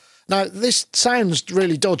Ponga. Now, this sounds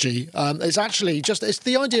really dodgy. It's actually it's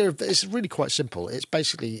the idea of, it's really quite simple. It's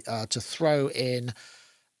basically to throw in,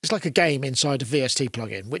 it's like a game inside a VST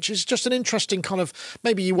plugin, which is just an interesting kind of,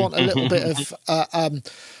 maybe you want a little bit of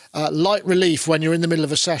light relief when you're in the middle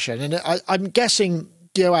of a session. And I'm guessing,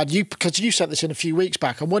 Yoad, because you sent this in a few weeks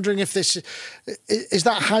back, I'm wondering if this is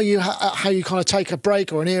that how you kind of take a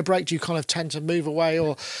break or an ear break? Do you kind of tend to move away?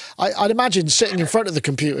 Or I'd imagine sitting in front of the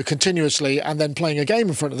computer continuously and then playing a game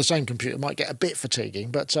in front of the same computer might get a bit fatiguing.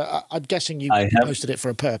 But I'm guessing you posted it for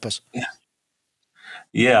a purpose.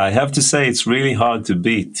 Yeah, I have to say it's really hard to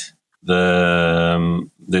beat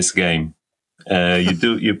this game.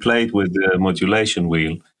 You play it with the modulation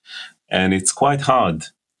wheel, and it's quite hard.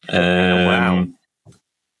 Wow.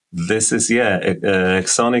 This is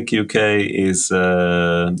Exonic UK is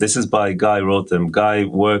this is by Guy Rotem. Guy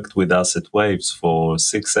worked with us at Waves for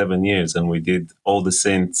 6-7 years, and we did all the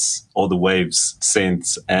synths, all the Waves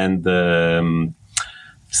synths, and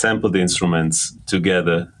sampled instruments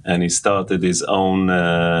together. And he started his own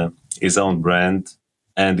brand,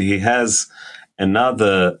 and he has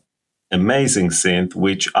another amazing synth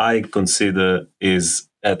which I consider is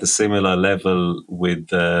at a similar level with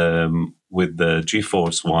the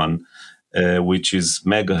GeForce one, which is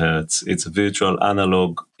Megahertz. It's a virtual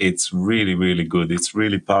analog. It's really, really good. It's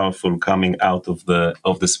really powerful coming out of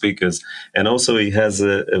the speakers. And also he has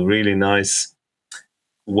a really nice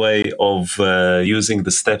way of using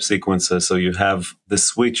the step sequencer. So you have the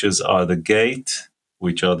switches are the gate,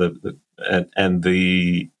 which are and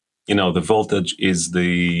the voltage is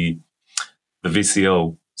the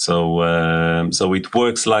VCO. So it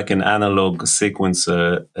works like an analog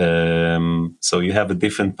sequencer. So you have a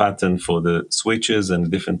different pattern for the switches and a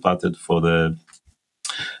different pattern for the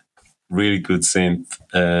really good synth.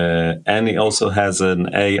 And it also has an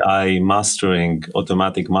AI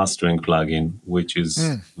automatic mastering plugin, which is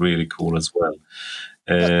really cool as well.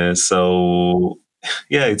 So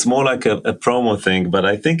yeah, it's more like a promo thing, but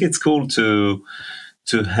I think it's cool to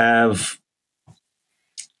have.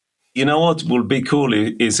 You know what would be cool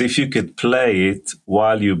is if you could play it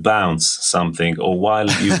while you bounce something, or while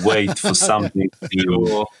you wait for something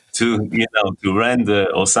to render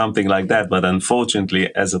or something like that. But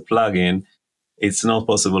unfortunately, as a plugin, it's not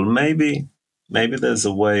possible. Maybe there's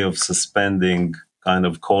a way of suspending, kind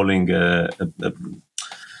of calling a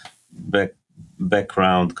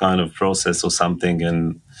background kind of process or something.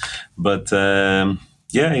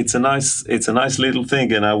 Yeah, it's a nice little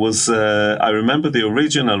thing, and I remember the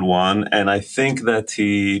original one, and I think that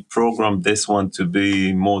he programmed this one to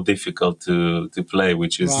be more difficult to play,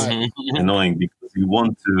 which is annoying because you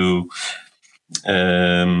want to.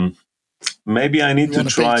 Maybe I need to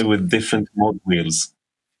try with different mod wheels,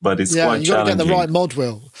 but it's quite challenging. You've got to get the right mod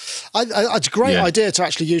wheel. It's a great idea to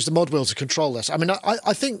actually use the mod wheel to control this. I mean,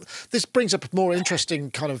 I think this brings up a more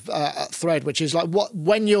interesting kind of thread, which is like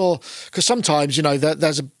because sometimes,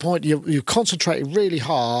 there's a point you concentrate really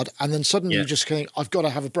hard and then suddenly you just think, I've got to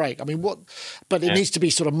have a break. I mean, but it needs to be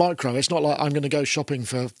sort of micro. It's not like I'm going to go shopping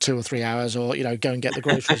for 2 or 3 hours or, go and get the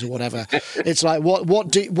groceries or whatever. It's like,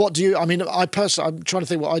 what do you, I mean, I'm trying to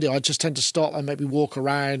think what I do. I just tend to stop and maybe walk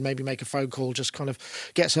around, maybe make a phone call, just kind of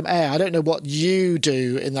get some air. I don't know what you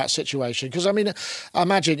do in that situation, because I mean, I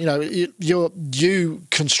imagine you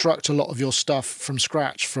construct a lot of your stuff from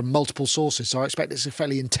scratch from multiple sources, so I expect it's a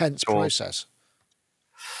fairly intense process.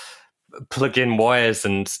 Plug in wires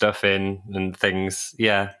and stuff in and things.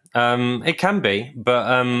 It can be, but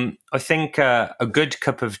I think a good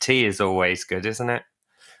cup of tea is always good, isn't it?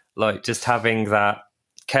 Like just having that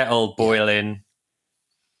kettle boiling,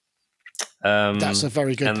 That's a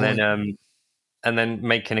very good point. And then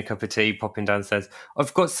making a cup of tea, popping downstairs.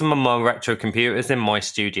 I've got some of my retro computers in my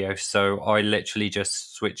studio, so I literally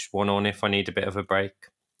just switch one on if I need a bit of a break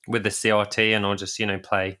with the CRT, and I'll just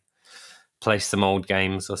play some old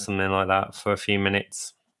games or something like that for a few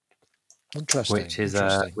minutes. Interesting. Which is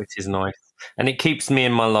nice, and it keeps me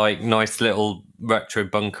in my like nice little retro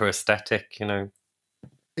bunker aesthetic,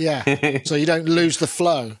 Yeah. So you don't lose the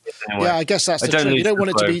flow. Yeah, I guess that's the trick. You don't want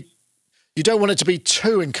it to be. You don't want it to be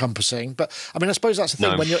too encompassing, but I mean, I suppose that's the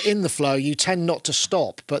thing. No. When you're in the flow, you tend not to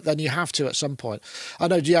stop, but then you have to at some point. I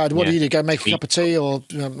know. Yeah. What do you do? Go make a cup of tea or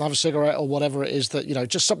have a cigarette or whatever it is that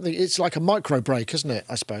just something. It's like a micro break, isn't it?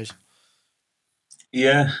 I suppose.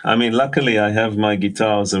 Yeah, I mean, luckily I have my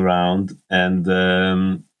guitars around, and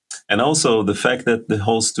also the fact that the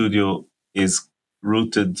whole studio is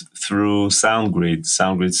routed through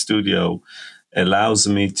SoundGrid Studio allows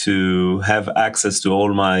me to have access to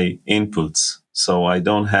all my inputs. So I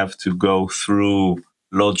don't have to go through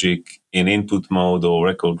Logic in input mode or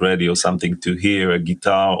Record Ready or something to hear a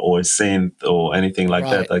guitar or a synth or anything like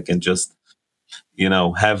that. I can just,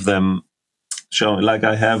 have them show like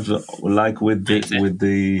I have, like with this,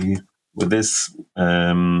 the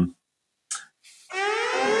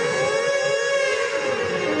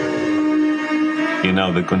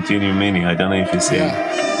Continuum Mini. I don't know if you see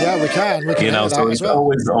it. Yeah, we can so it's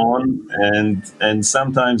always on, and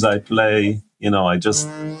sometimes I play, I just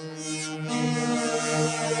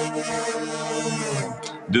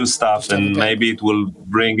do stuff, and maybe it will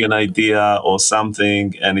bring an idea or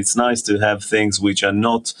something, and it's nice to have things which are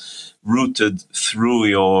not routed through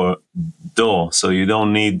your DAW, so you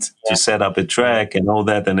don't need to set up a track and all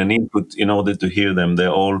that and an input in order to hear them. They're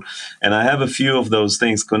all, and I have a few of those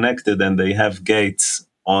things connected, and they have gates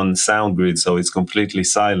on SoundGrid, so it's completely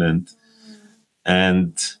silent,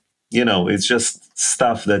 and it's just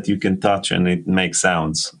stuff that you can touch and it makes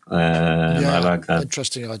sounds. I like that.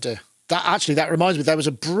 Interesting idea. That reminds me, there was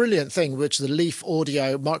a brilliant thing which the Leaf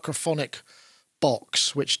Audio microphonic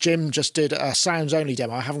box, which Jim just did a sounds only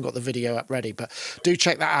demo. I haven't got the video up ready, but do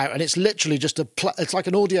check that out. And it's literally just it's like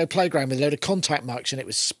an audio playground with a load of contact mics in it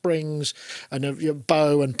with springs and a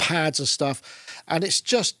bow and pads and stuff, and it's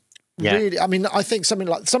just really, I mean, I think something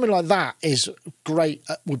like that is great.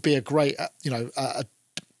 Would be a great a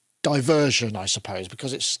diversion, I suppose,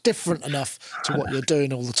 because it's different enough to what you're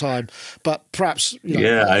doing all the time, but perhaps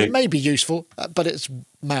it may be useful, but it's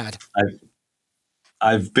mad.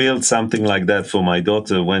 I've built something like that for my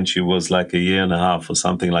daughter when she was like a year and a half or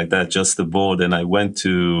something like that, just a board. And I went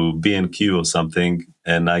to B&Q or something,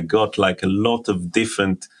 and I got like a lot of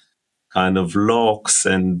different kind of locks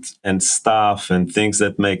and stuff and things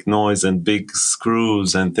that make noise and big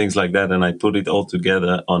screws and things like that. And I put it all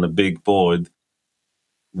together on a big board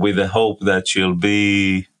with the hope that she'll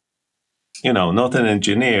be, not an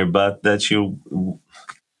engineer, but that she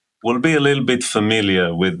will be a little bit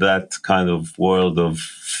familiar with that kind of world of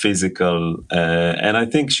physical. And I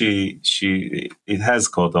think it has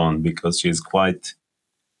caught on because she's quite,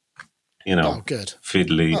 good.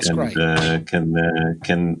 fiddly. That's and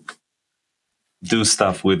can do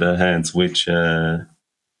stuff with her hands, which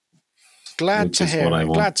glad to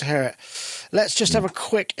hear it. Let's just have a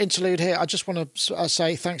quick interlude here. I just want to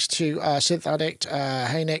say thanks to Synth Addict,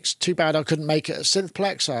 Hey Nix. Too bad I couldn't make it at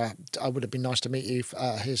Synthplex. I would have been nice to meet you.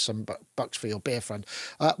 Here's some bucks for your beer, friend.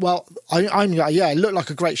 It looked like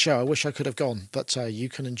a great show. I wish I could have gone, but you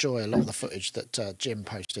can enjoy a lot of the footage that Jim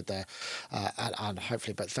posted there, and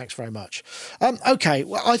hopefully. But thanks very much. Okay,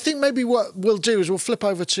 well, I think maybe what we'll do is we'll flip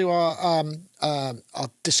over to our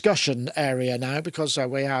discussion area now, because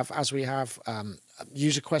we have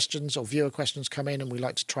user questions or viewer questions come in, and we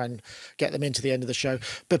like to try and get them into the end of the show.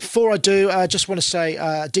 But before I do, I just want to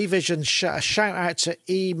say D-Vision, shout out to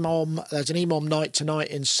EMOM. There's an EMOM night tonight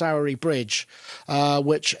in Sowery Bridge,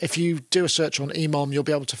 which if you do a search on EMOM, you'll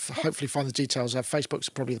be able to hopefully find the details. Facebook's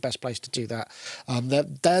probably the best place to do that.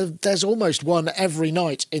 There's almost one every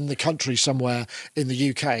night in the country somewhere in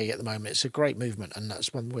the UK at the moment. It's a great movement, and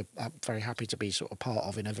that's one we're very happy to be sort of part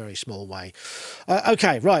of in a very small way.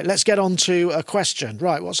 Okay, right, let's get on to a question.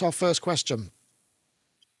 Right, what's our first question?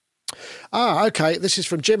 Okay, this is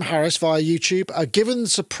from Jim Harris via YouTube. Given the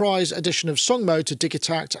surprise addition of Song Mode to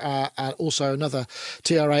Digitact and also another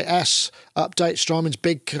TRAS update, Strymon's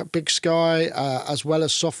Big Sky, as well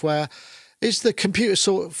as software, is the computer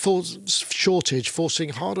shortage forcing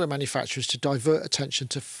hardware manufacturers to divert attention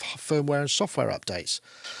to firmware and software updates?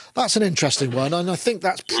 That's an interesting one, and I think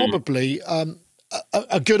that's probably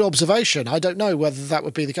a good observation. I don't know whether that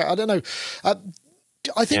would be the case. I don't know.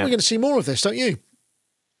 I think we're going to see more of this, don't you?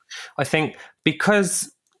 I think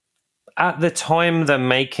because at the time they're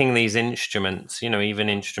making these instruments, even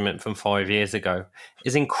instrument from 5 years ago,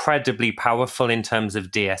 is incredibly powerful in terms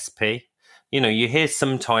of DSP. You hear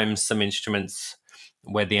sometimes some instruments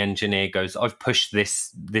where the engineer goes, I've pushed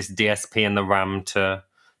this DSP and the RAM to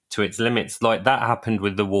its limits. Like that happened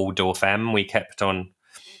with the Waldorf M. We kept on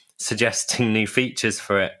suggesting new features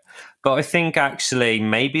for it. But I think actually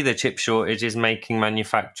maybe the chip shortage is making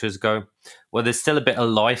manufacturers go, well, there's still a bit of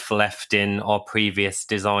life left in our previous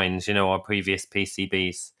designs, our previous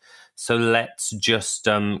PCBs. So let's just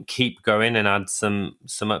keep going and add some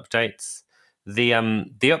updates. The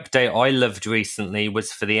update I loved recently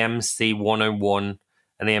was for the MC101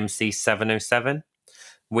 and the MC707,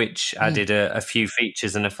 which added a few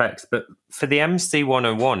features and effects. But for the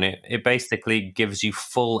MC101, it basically gives you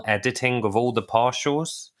full editing of all the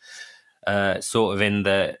partials, sort of in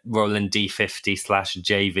the Roland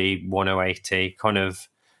D50/JV1080 kind of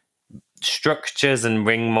structures and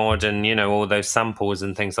ring mod and, all those samples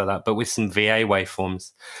and things like that, but with some VA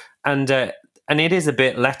waveforms. And it is a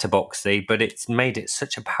bit letterboxy, but it's made it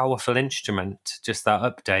such a powerful instrument, just that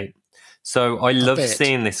update. So I love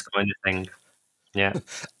seeing this kind of thing. Yeah.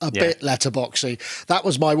 Bit letterboxy. That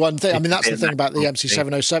was my one thing. I mean, that's the thing about the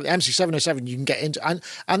MC707. MC707 you can get into,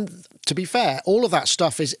 and to be fair, all of that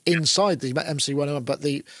stuff is inside the MC101, but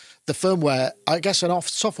the firmware, I guess an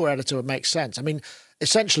software editor would make sense. I mean,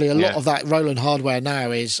 essentially a lot of that Roland hardware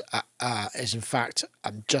now is in fact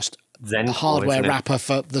just Zencore, a hardware wrapper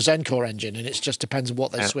for the Zencore engine, and it just depends on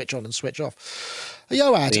what they switch on and switch off.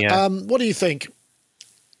 Yoad, what do you think?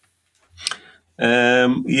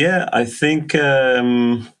 I think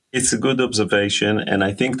it's a good observation, and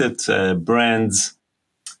I think that brands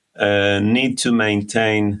need to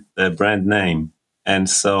maintain their brand name. And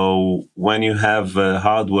so when you have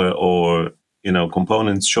hardware or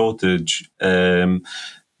components shortage, then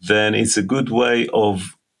it's a good way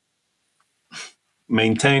of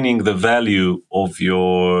maintaining the value of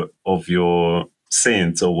your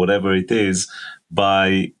synth or whatever it is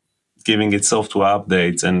by giving it software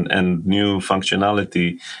updates and new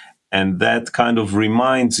functionality. And that kind of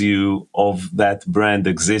reminds you of that brand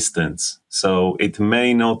existence. So it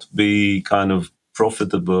may not be kind of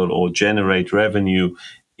profitable or generate revenue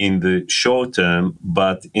in the short term,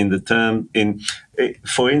 but in the term,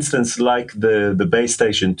 for instance, like the base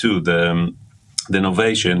station 2, the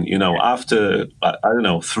Novation, after,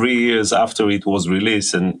 3 years after it was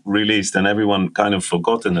released and everyone kind of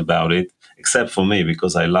forgotten about it, except for me,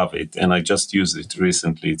 because I love it. And I just used it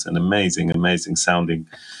recently. It's an amazing, amazing sounding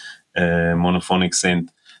monophonic synth.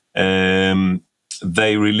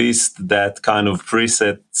 They released that kind of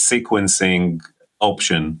preset sequencing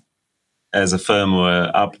option as a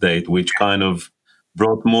firmware update, which kind of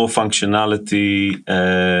brought more functionality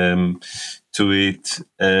to it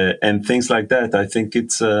and things like that. I think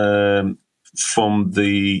it's from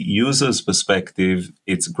the user's perspective,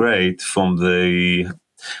 it's great. From the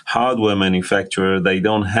hardware manufacturer, they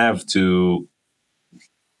don't have to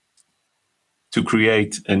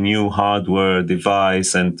create a new hardware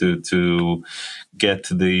device and to get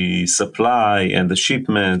the supply and the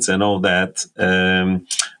shipments and all that.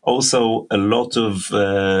 Also, a lot of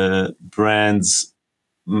brands,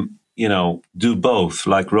 do both.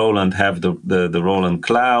 Like Roland have the Roland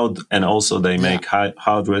Cloud, and also they make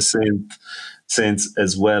hardware synths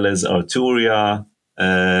as well as Arturia.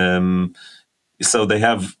 So they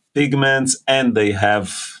have Pigments and they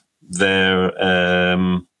have their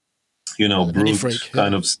brute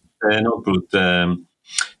kind of not brute.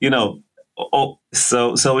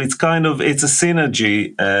 So it's kind of it's a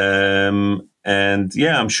synergy, and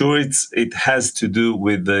I'm sure it has to do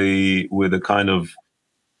with the kind of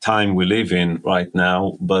time we live in right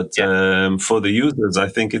now. But for the users, I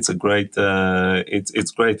think it's a great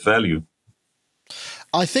it's great value.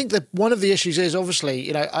 I think that one of the issues is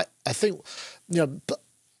obviously, I think,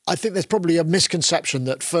 I think there's probably a misconception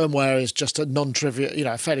that firmware is just a non-trivial,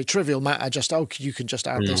 a fairly trivial matter. Just, you can just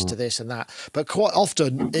add this to this and that. But quite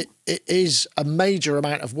often it is a major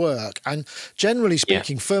amount of work. And generally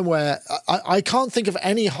speaking, firmware, I can't think of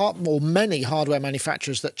many hardware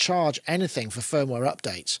manufacturers that charge anything for firmware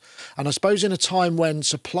updates. And I suppose in a time when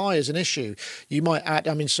supply is an issue, you might add,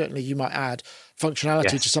 certainly you might add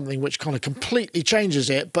functionality to something which kind of completely changes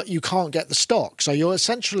it, but you can't get the stock. So you're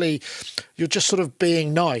just sort of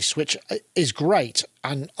being nice, which is great,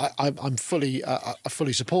 and I fully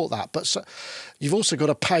support that. But you've also got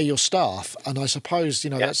to pay your staff, and I suppose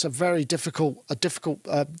that's a very difficult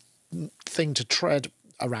thing to tread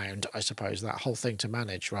around. I suppose that whole thing to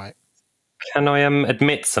manage, right? Can I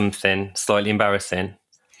admit something slightly embarrassing?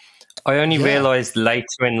 I only Yeah. realized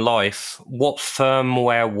later in life what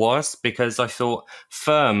firmware was, because I thought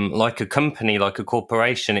firm, like a company, like a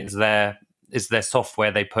corporation, it's their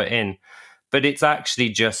software they put in. But it's actually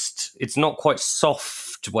just, it's not quite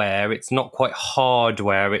software, it's not quite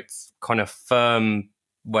hardware, it's kind of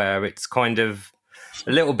firmware. It's kind of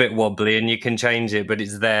a little bit wobbly and you can change it, but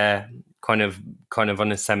it's there kind of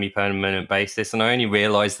on a semi-permanent basis. And I only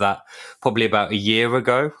realized that probably about a year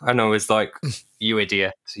ago, and I was like, you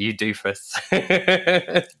idiot, you doofus.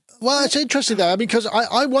 Well, it's interesting though. I mean, because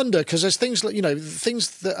I wonder, because there's things like,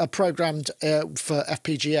 things that are programmed for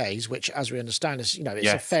FPGAs, which, as we understand, is it's a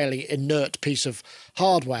Yes. fairly inert piece of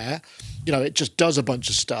hardware. It just does a bunch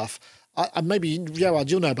of stuff. And maybe,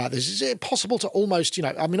 Gerard, you'll know about this. Is it possible to almost,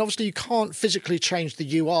 I mean, obviously you can't physically change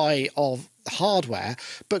the UI of hardware,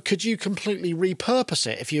 but could you completely repurpose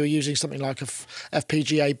it if you were using something like a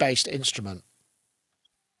FPGA-based instrument?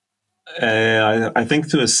 I think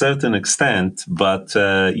to a certain extent, but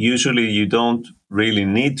usually you don't really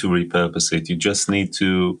need to repurpose it. You just need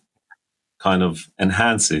to kind of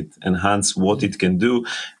enhance what it can do.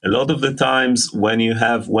 A lot of the times when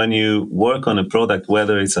you work on a product,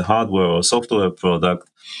 whether it's a hardware or software product,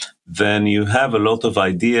 then you have a lot of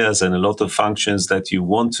ideas and a lot of functions that you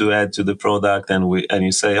want to add to the product, and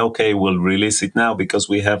you say, okay, we'll release it now because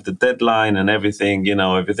we have the deadline and everything,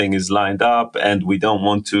 everything is lined up, and we don't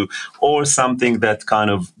want to, or something that kind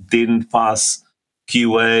of didn't pass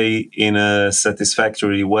QA in a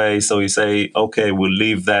satisfactory way. So you say, okay, we'll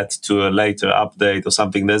leave that to a later update or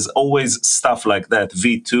something. There's always stuff like that,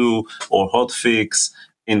 V2 or hotfix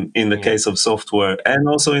in the case of software, and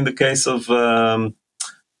also in the case of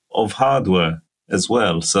hardware as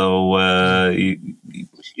well. So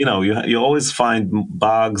you always find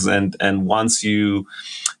bugs, and once you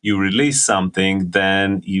release something,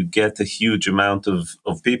 then you get a huge amount of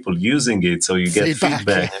people using it. So you get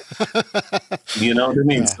feedback. You know what I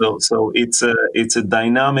mean? Yeah. So it's a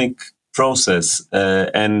dynamic process,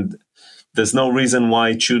 and there's no reason why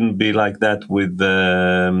it shouldn't be like that with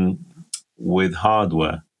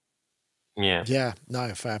hardware. Yeah,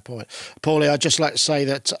 no, fair point. Paulie, I'd just like to say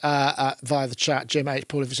that via the chat, Jim H.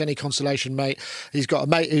 Paul, if it's any consolation, mate, he's got a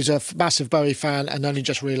mate who's a massive Bowie fan and only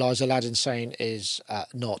just realised Aladdin Sane is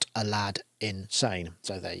not a lad insane.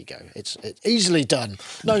 So there you go. It's easily done.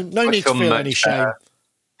 No need to feel any shame.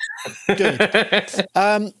 Good.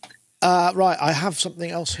 Right, I have something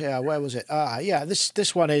else here. Where was it?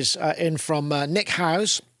 This one is in from Nick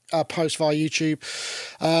Howes. Post via YouTube,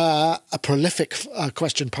 a prolific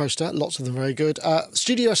question poster, lots of them very good.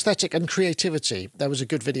 Studio aesthetic and creativity. There was a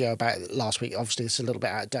good video about it last week. Obviously, it's a little bit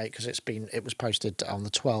out of date because it was posted on the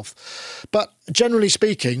 12th. But generally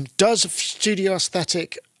speaking, does studio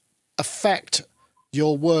aesthetic affect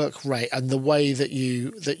your work rate and the way that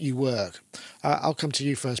you work? I'll come to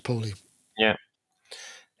you first, Paulie. Yeah,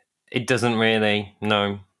 it doesn't really,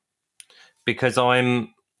 no, because I'm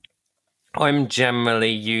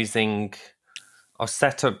generally using, I'll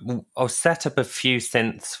set up a few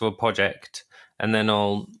synths for a project, and then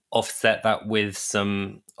I'll offset that with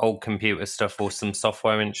some old computer stuff or some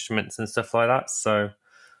software instruments and stuff like that. So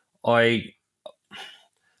I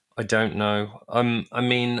don't know. I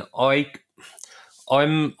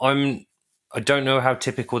don't know how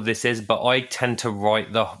typical this is, but I tend to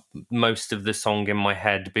write the most of the song in my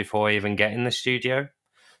head before I even get in the studio.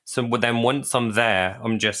 So then once I'm there,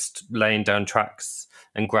 I'm just laying down tracks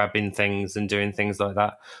and grabbing things and doing things like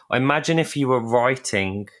that. I imagine if you were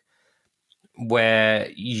writing where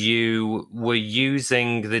you were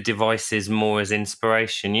using the devices more as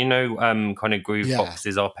inspiration, kind of groove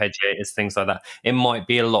boxes, arpeggiators, things like that, it might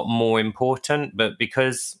be a lot more important. But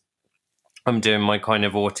because I'm doing my kind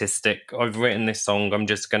of autistic, I've written this song, I'm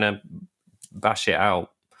just going to bash it out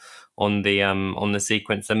on the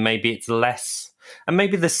sequence, and maybe it's less. And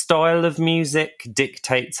maybe the style of music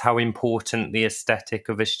dictates how important the aesthetic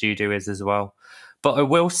of a studio is as well. But I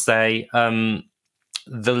will say the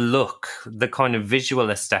look, the kind of visual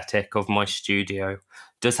aesthetic of my studio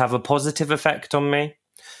does have a positive effect on me,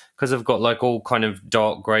 because I've got like all kind of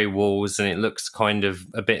dark grey walls and it looks kind of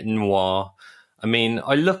a bit noir. I mean,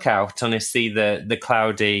 I look out and I see the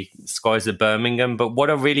cloudy skies of Birmingham, but what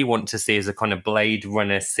I really want to see is a kind of Blade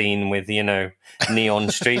Runner scene with, neon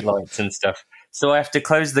streetlights and stuff. So I have to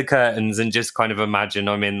close the curtains and just kind of imagine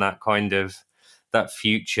I'm in that kind of, that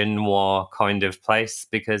future noir kind of place,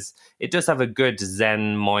 because it does have a good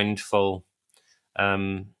Zen, mindful,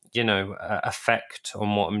 effect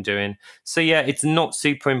on what I'm doing. So yeah, it's not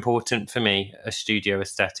super important for me, a studio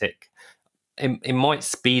aesthetic. It might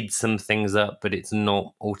speed some things up, but it's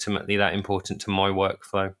not ultimately that important to my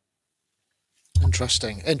workflow.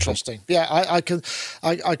 Interesting. Yeah, I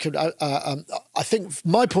think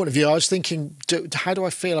my point of view, I was thinking, how do I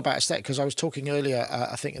feel about aesthetic? Because I was talking earlier,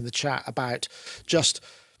 I think in the chat, about just,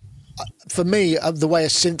 for me, the way a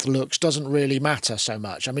synth looks doesn't really matter so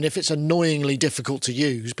much. I mean, if it's annoyingly difficult to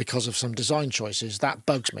use because of some design choices, that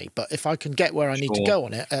bugs me. But if I can get where I need to go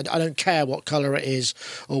on it, I don't care what color it is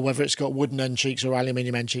or whether it's got wooden end cheeks or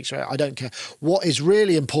aluminium end cheeks. I don't care. What is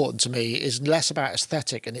really important to me is less about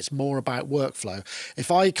aesthetic and it's more about workflow. If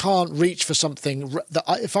I can't reach for something,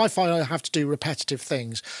 if I find I have to do repetitive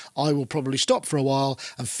things, I will probably stop for a while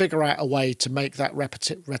and figure out a way to make that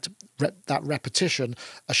repetition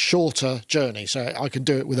a shorter journey, so I can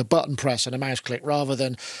do it with a button press and a mouse click rather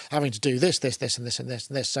than having to do this and this and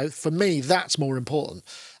this. So for me, that's more important.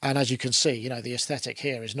 And as you can see, the aesthetic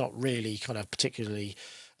here is not really kind of particularly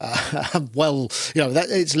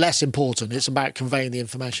it's less important. It's about conveying the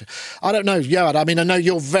information. I don't know, Yoad, I mean, I know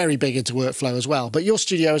you're very big into workflow as well, but your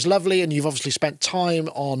studio is lovely and you've obviously spent time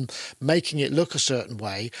on making it look a certain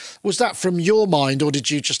way. Was that from your mind, or did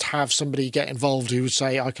you just have somebody get involved who would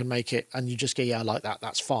say, I can make it, and you just go, yeah, I like that,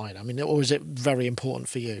 that's fine? I mean, or is it very important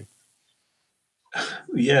for you?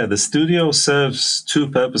 Yeah, the studio serves two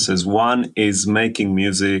purposes. One is making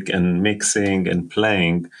music and mixing and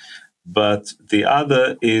playing, but the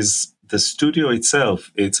other is the studio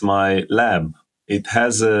itself. It's my lab. It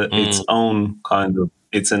has its own kind of,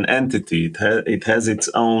 it's an entity. It has its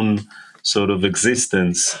own sort of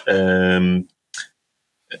existence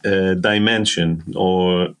dimension,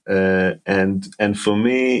 or and for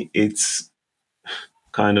me, it's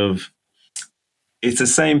kind of, it's the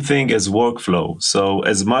same thing as workflow. So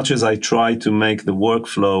as much as I try to make the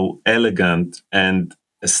workflow elegant and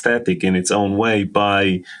aesthetic in its own way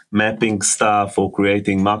by mapping stuff or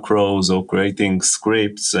creating macros or creating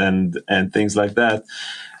scripts and things like that,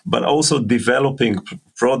 but also developing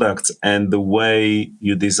products and the way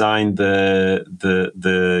you design the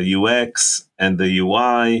UX and the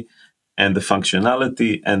UI and the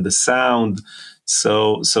functionality and the sound.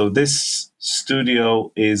 So this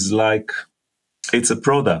studio is like, it's a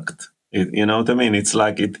product. You know what I mean? It's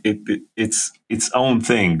like it's its own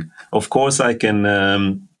thing. Of course, I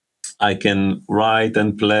can write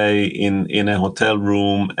and play in a hotel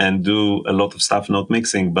room and do a lot of stuff, not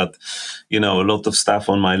mixing, but a lot of stuff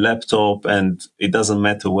on my laptop, and it doesn't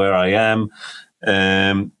matter where I am.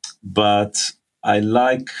 But I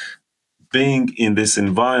like being in this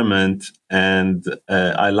environment, and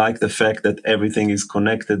I like the fact that everything is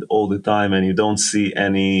connected all the time, and you don't see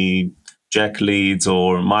any jack leads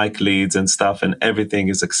or mic leads and stuff, and everything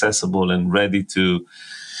is accessible and ready to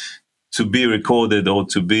be recorded or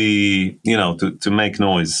to be, to make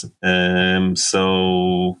noise.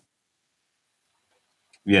 So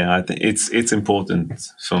yeah, I think it's important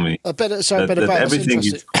for me that everything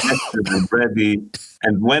is connected and ready,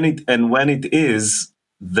 and when it is,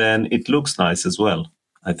 then it looks nice as well,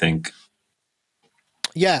 I think.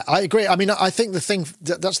 Yeah, I agree. I mean, I think that's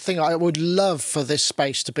the thing. I would love for this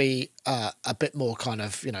space to be a bit more kind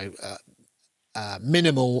of,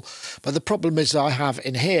 minimal. But the problem is I have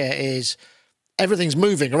in here is everything's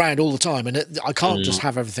moving around all the time, and I can't just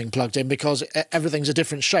have everything plugged in because everything's a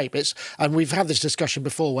different shape. And we've had this discussion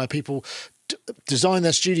before where people design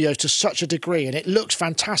their studios to such a degree, and it looks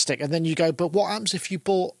fantastic. And then you go, but what happens if you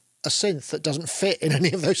bought a synth that doesn't fit in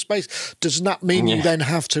any of those spaces? Doesn't that mean you then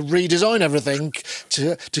have to redesign everything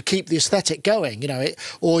to keep the aesthetic going?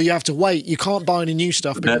 Or you have to wait. You can't buy any new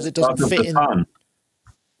stuff because it doesn't fit in. Fun.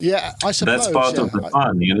 Yeah, I suppose that's part of the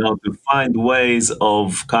fun, to find ways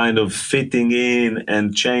of kind of fitting in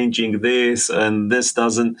and changing this, and this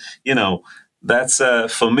doesn't, that's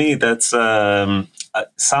for me. That's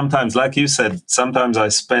sometimes, like you said, sometimes I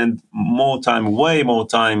spend way more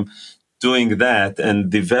time doing that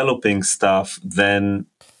and developing stuff than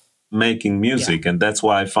making music. And that's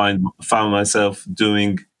why I found myself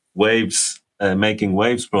doing making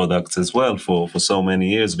Waves products as well for so many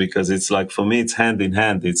years, because it's like, for me, it's hand in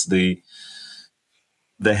hand. It's the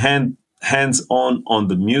hands-on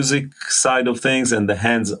the music side of things, and the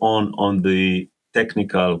hands-on the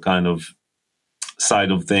technical kind of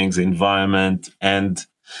side of things, environment, and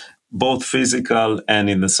both physical and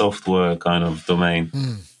in the software kind of domain.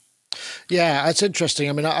 Yeah, it's interesting.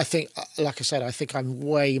 I mean, I think, like I said, I think I'm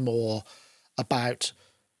way more about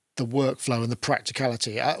the workflow and the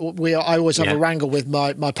practicality. I always have a wrangle with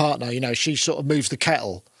my partner. She sort of moves the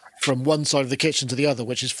kettle from one side of the kitchen to the other,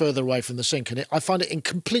 which is further away from the sink, and I find it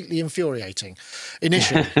completely infuriating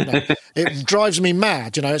initially. It drives me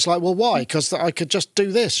mad. It's like, well, why? Because I could just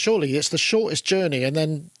do this. Surely it's the shortest journey, and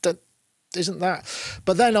then isn't that?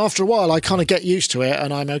 But then after a while, I kind of get used to it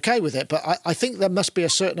and I'm okay with it. But I think there must be a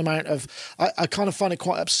certain amount of, I kind of find it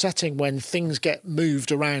quite upsetting when things get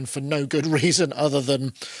moved around for no good reason other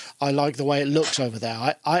than I like the way it looks over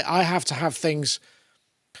there. I have to have things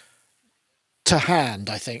to hand,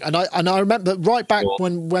 I think, and I remember right back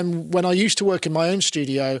when I used to work in my own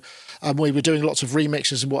studio, and we were doing lots of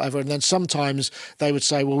remixes and whatever, and then sometimes they would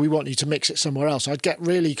say, well, we want you to mix it somewhere else. I'd get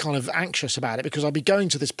really kind of anxious about it because I'd be going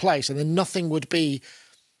to this place and then nothing would be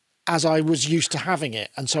as I was used to having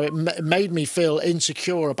it, and so it made me feel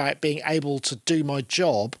insecure about being able to do my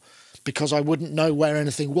job because I wouldn't know where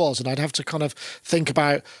anything was, and I'd have to kind of think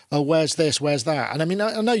about, oh, where's this, where's that? And I mean,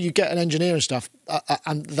 I know you get an engineer and stuff,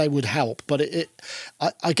 and they would help, but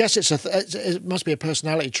I guess it must be a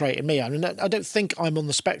personality trait in me. I mean, I don't think I'm on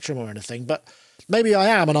the spectrum or anything, but maybe I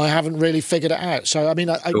am, and I haven't really figured it out. So I mean,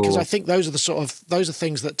 because I think those are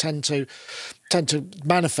things that tend to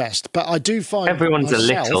manifest. But I do find everyone's a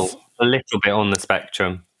little bit on the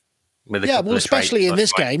spectrum. Well, especially in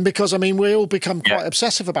this game, because I mean, we all become quite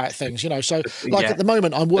obsessive about things, So, like at the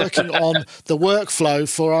moment, I'm working on the workflow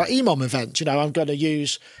for our EMOM event. I'm going to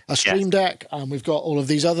use a Stream Deck, and we've got all of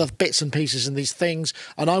these other bits and pieces and these things,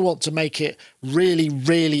 and I want to make it really,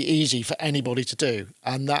 really easy for anybody to do,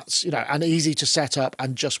 and that's and easy to set up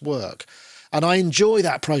and just work. And I enjoy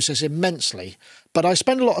that process immensely. But I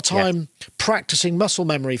spend a lot of time practicing muscle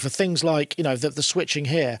memory for things like, the switching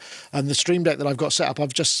here and the Stream Deck that I've got set up.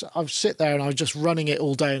 I've sit there and I'm just running it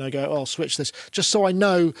all day and I go, oh, I'll switch this just so I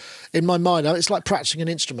know in my mind. It's like practicing an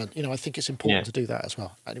instrument. I think it's important to do that as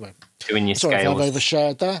well. Anyway, doing your sorry scales. if I've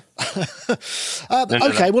overshared there. No,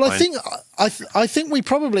 okay, well, fine. I think we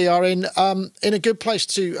probably are in a good place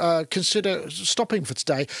to consider stopping for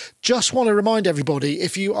today. Just want to remind everybody,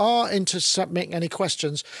 if you are into submitting any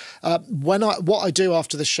questions, what I do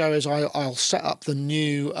after the show is I'll set up the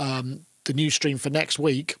new stream for next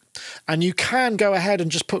week, and you can go ahead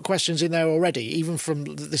and just put questions in there already, even from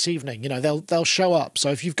this evening. They'll show up. So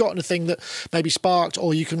if you've got anything that maybe sparked,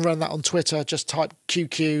 or you can run that on Twitter, just type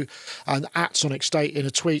QQ and @SonicState in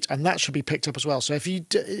a tweet, and that should be picked up as well. So if you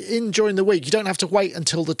during the week, you don't have to wait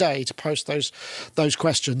until the day to post those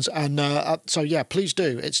questions. And so please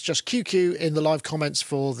do. It's just QQ in the live comments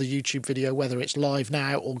for the YouTube video, whether it's live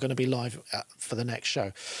now or going to be live for the next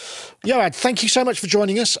show. Yoad, thank you so much for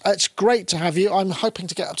joining us. It's great to have you. I'm hoping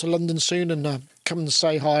to get up to London soon and come and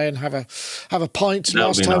say hi and have a pint. That'll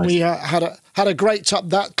Last be time nice. we had a great time.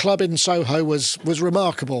 That club in Soho was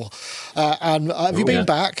remarkable. And have you been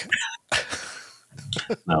back?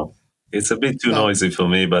 No, it's a bit too noisy for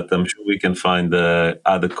me, but I'm sure we can find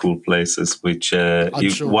other cool places which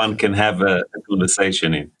one can have a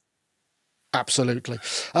conversation in. Absolutely.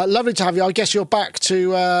 Lovely to have you. I guess you're back to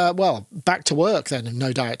work then,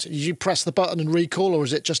 no doubt. Did you press the button and recall, or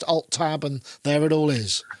is it just Alt-Tab and there it all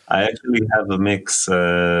is? I actually have a mix.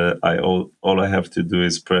 All I have to do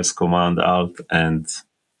is press Command-Alt and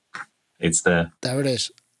it's there. There it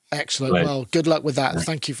is. Excellent. Right. Well, good luck with that. And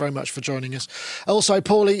thank you very much for joining us. Also,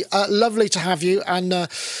 Paulie, lovely to have you, and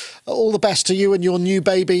all the best to you and your new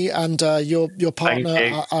baby and your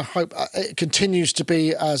partner. I hope it continues to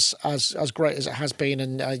be as great as it has been,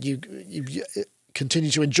 and you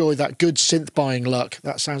continue to enjoy that good synth buying luck.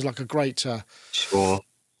 That sounds like a great. Sure.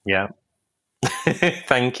 Yeah.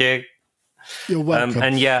 Thank you. You're welcome.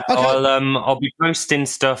 And Okay. I'll be posting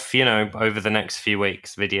stuff, over the next few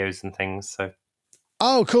weeks, videos and things. So.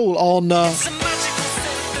 Oh, cool. On had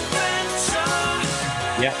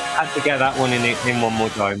to get that one in one more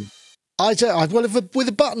time. Well, with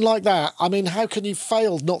a button like that, I mean, how can you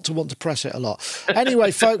fail not to want to press it a lot? Anyway,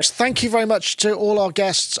 folks, thank you very much to all our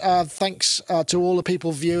guests. Thanks to all the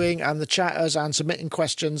people viewing and the chatters and submitting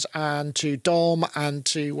questions, and to Dom and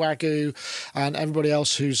to Wagyu and everybody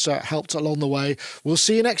else who's helped along the way. We'll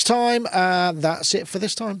see you next time. That's it for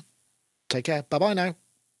this time. Take care. Bye-bye now.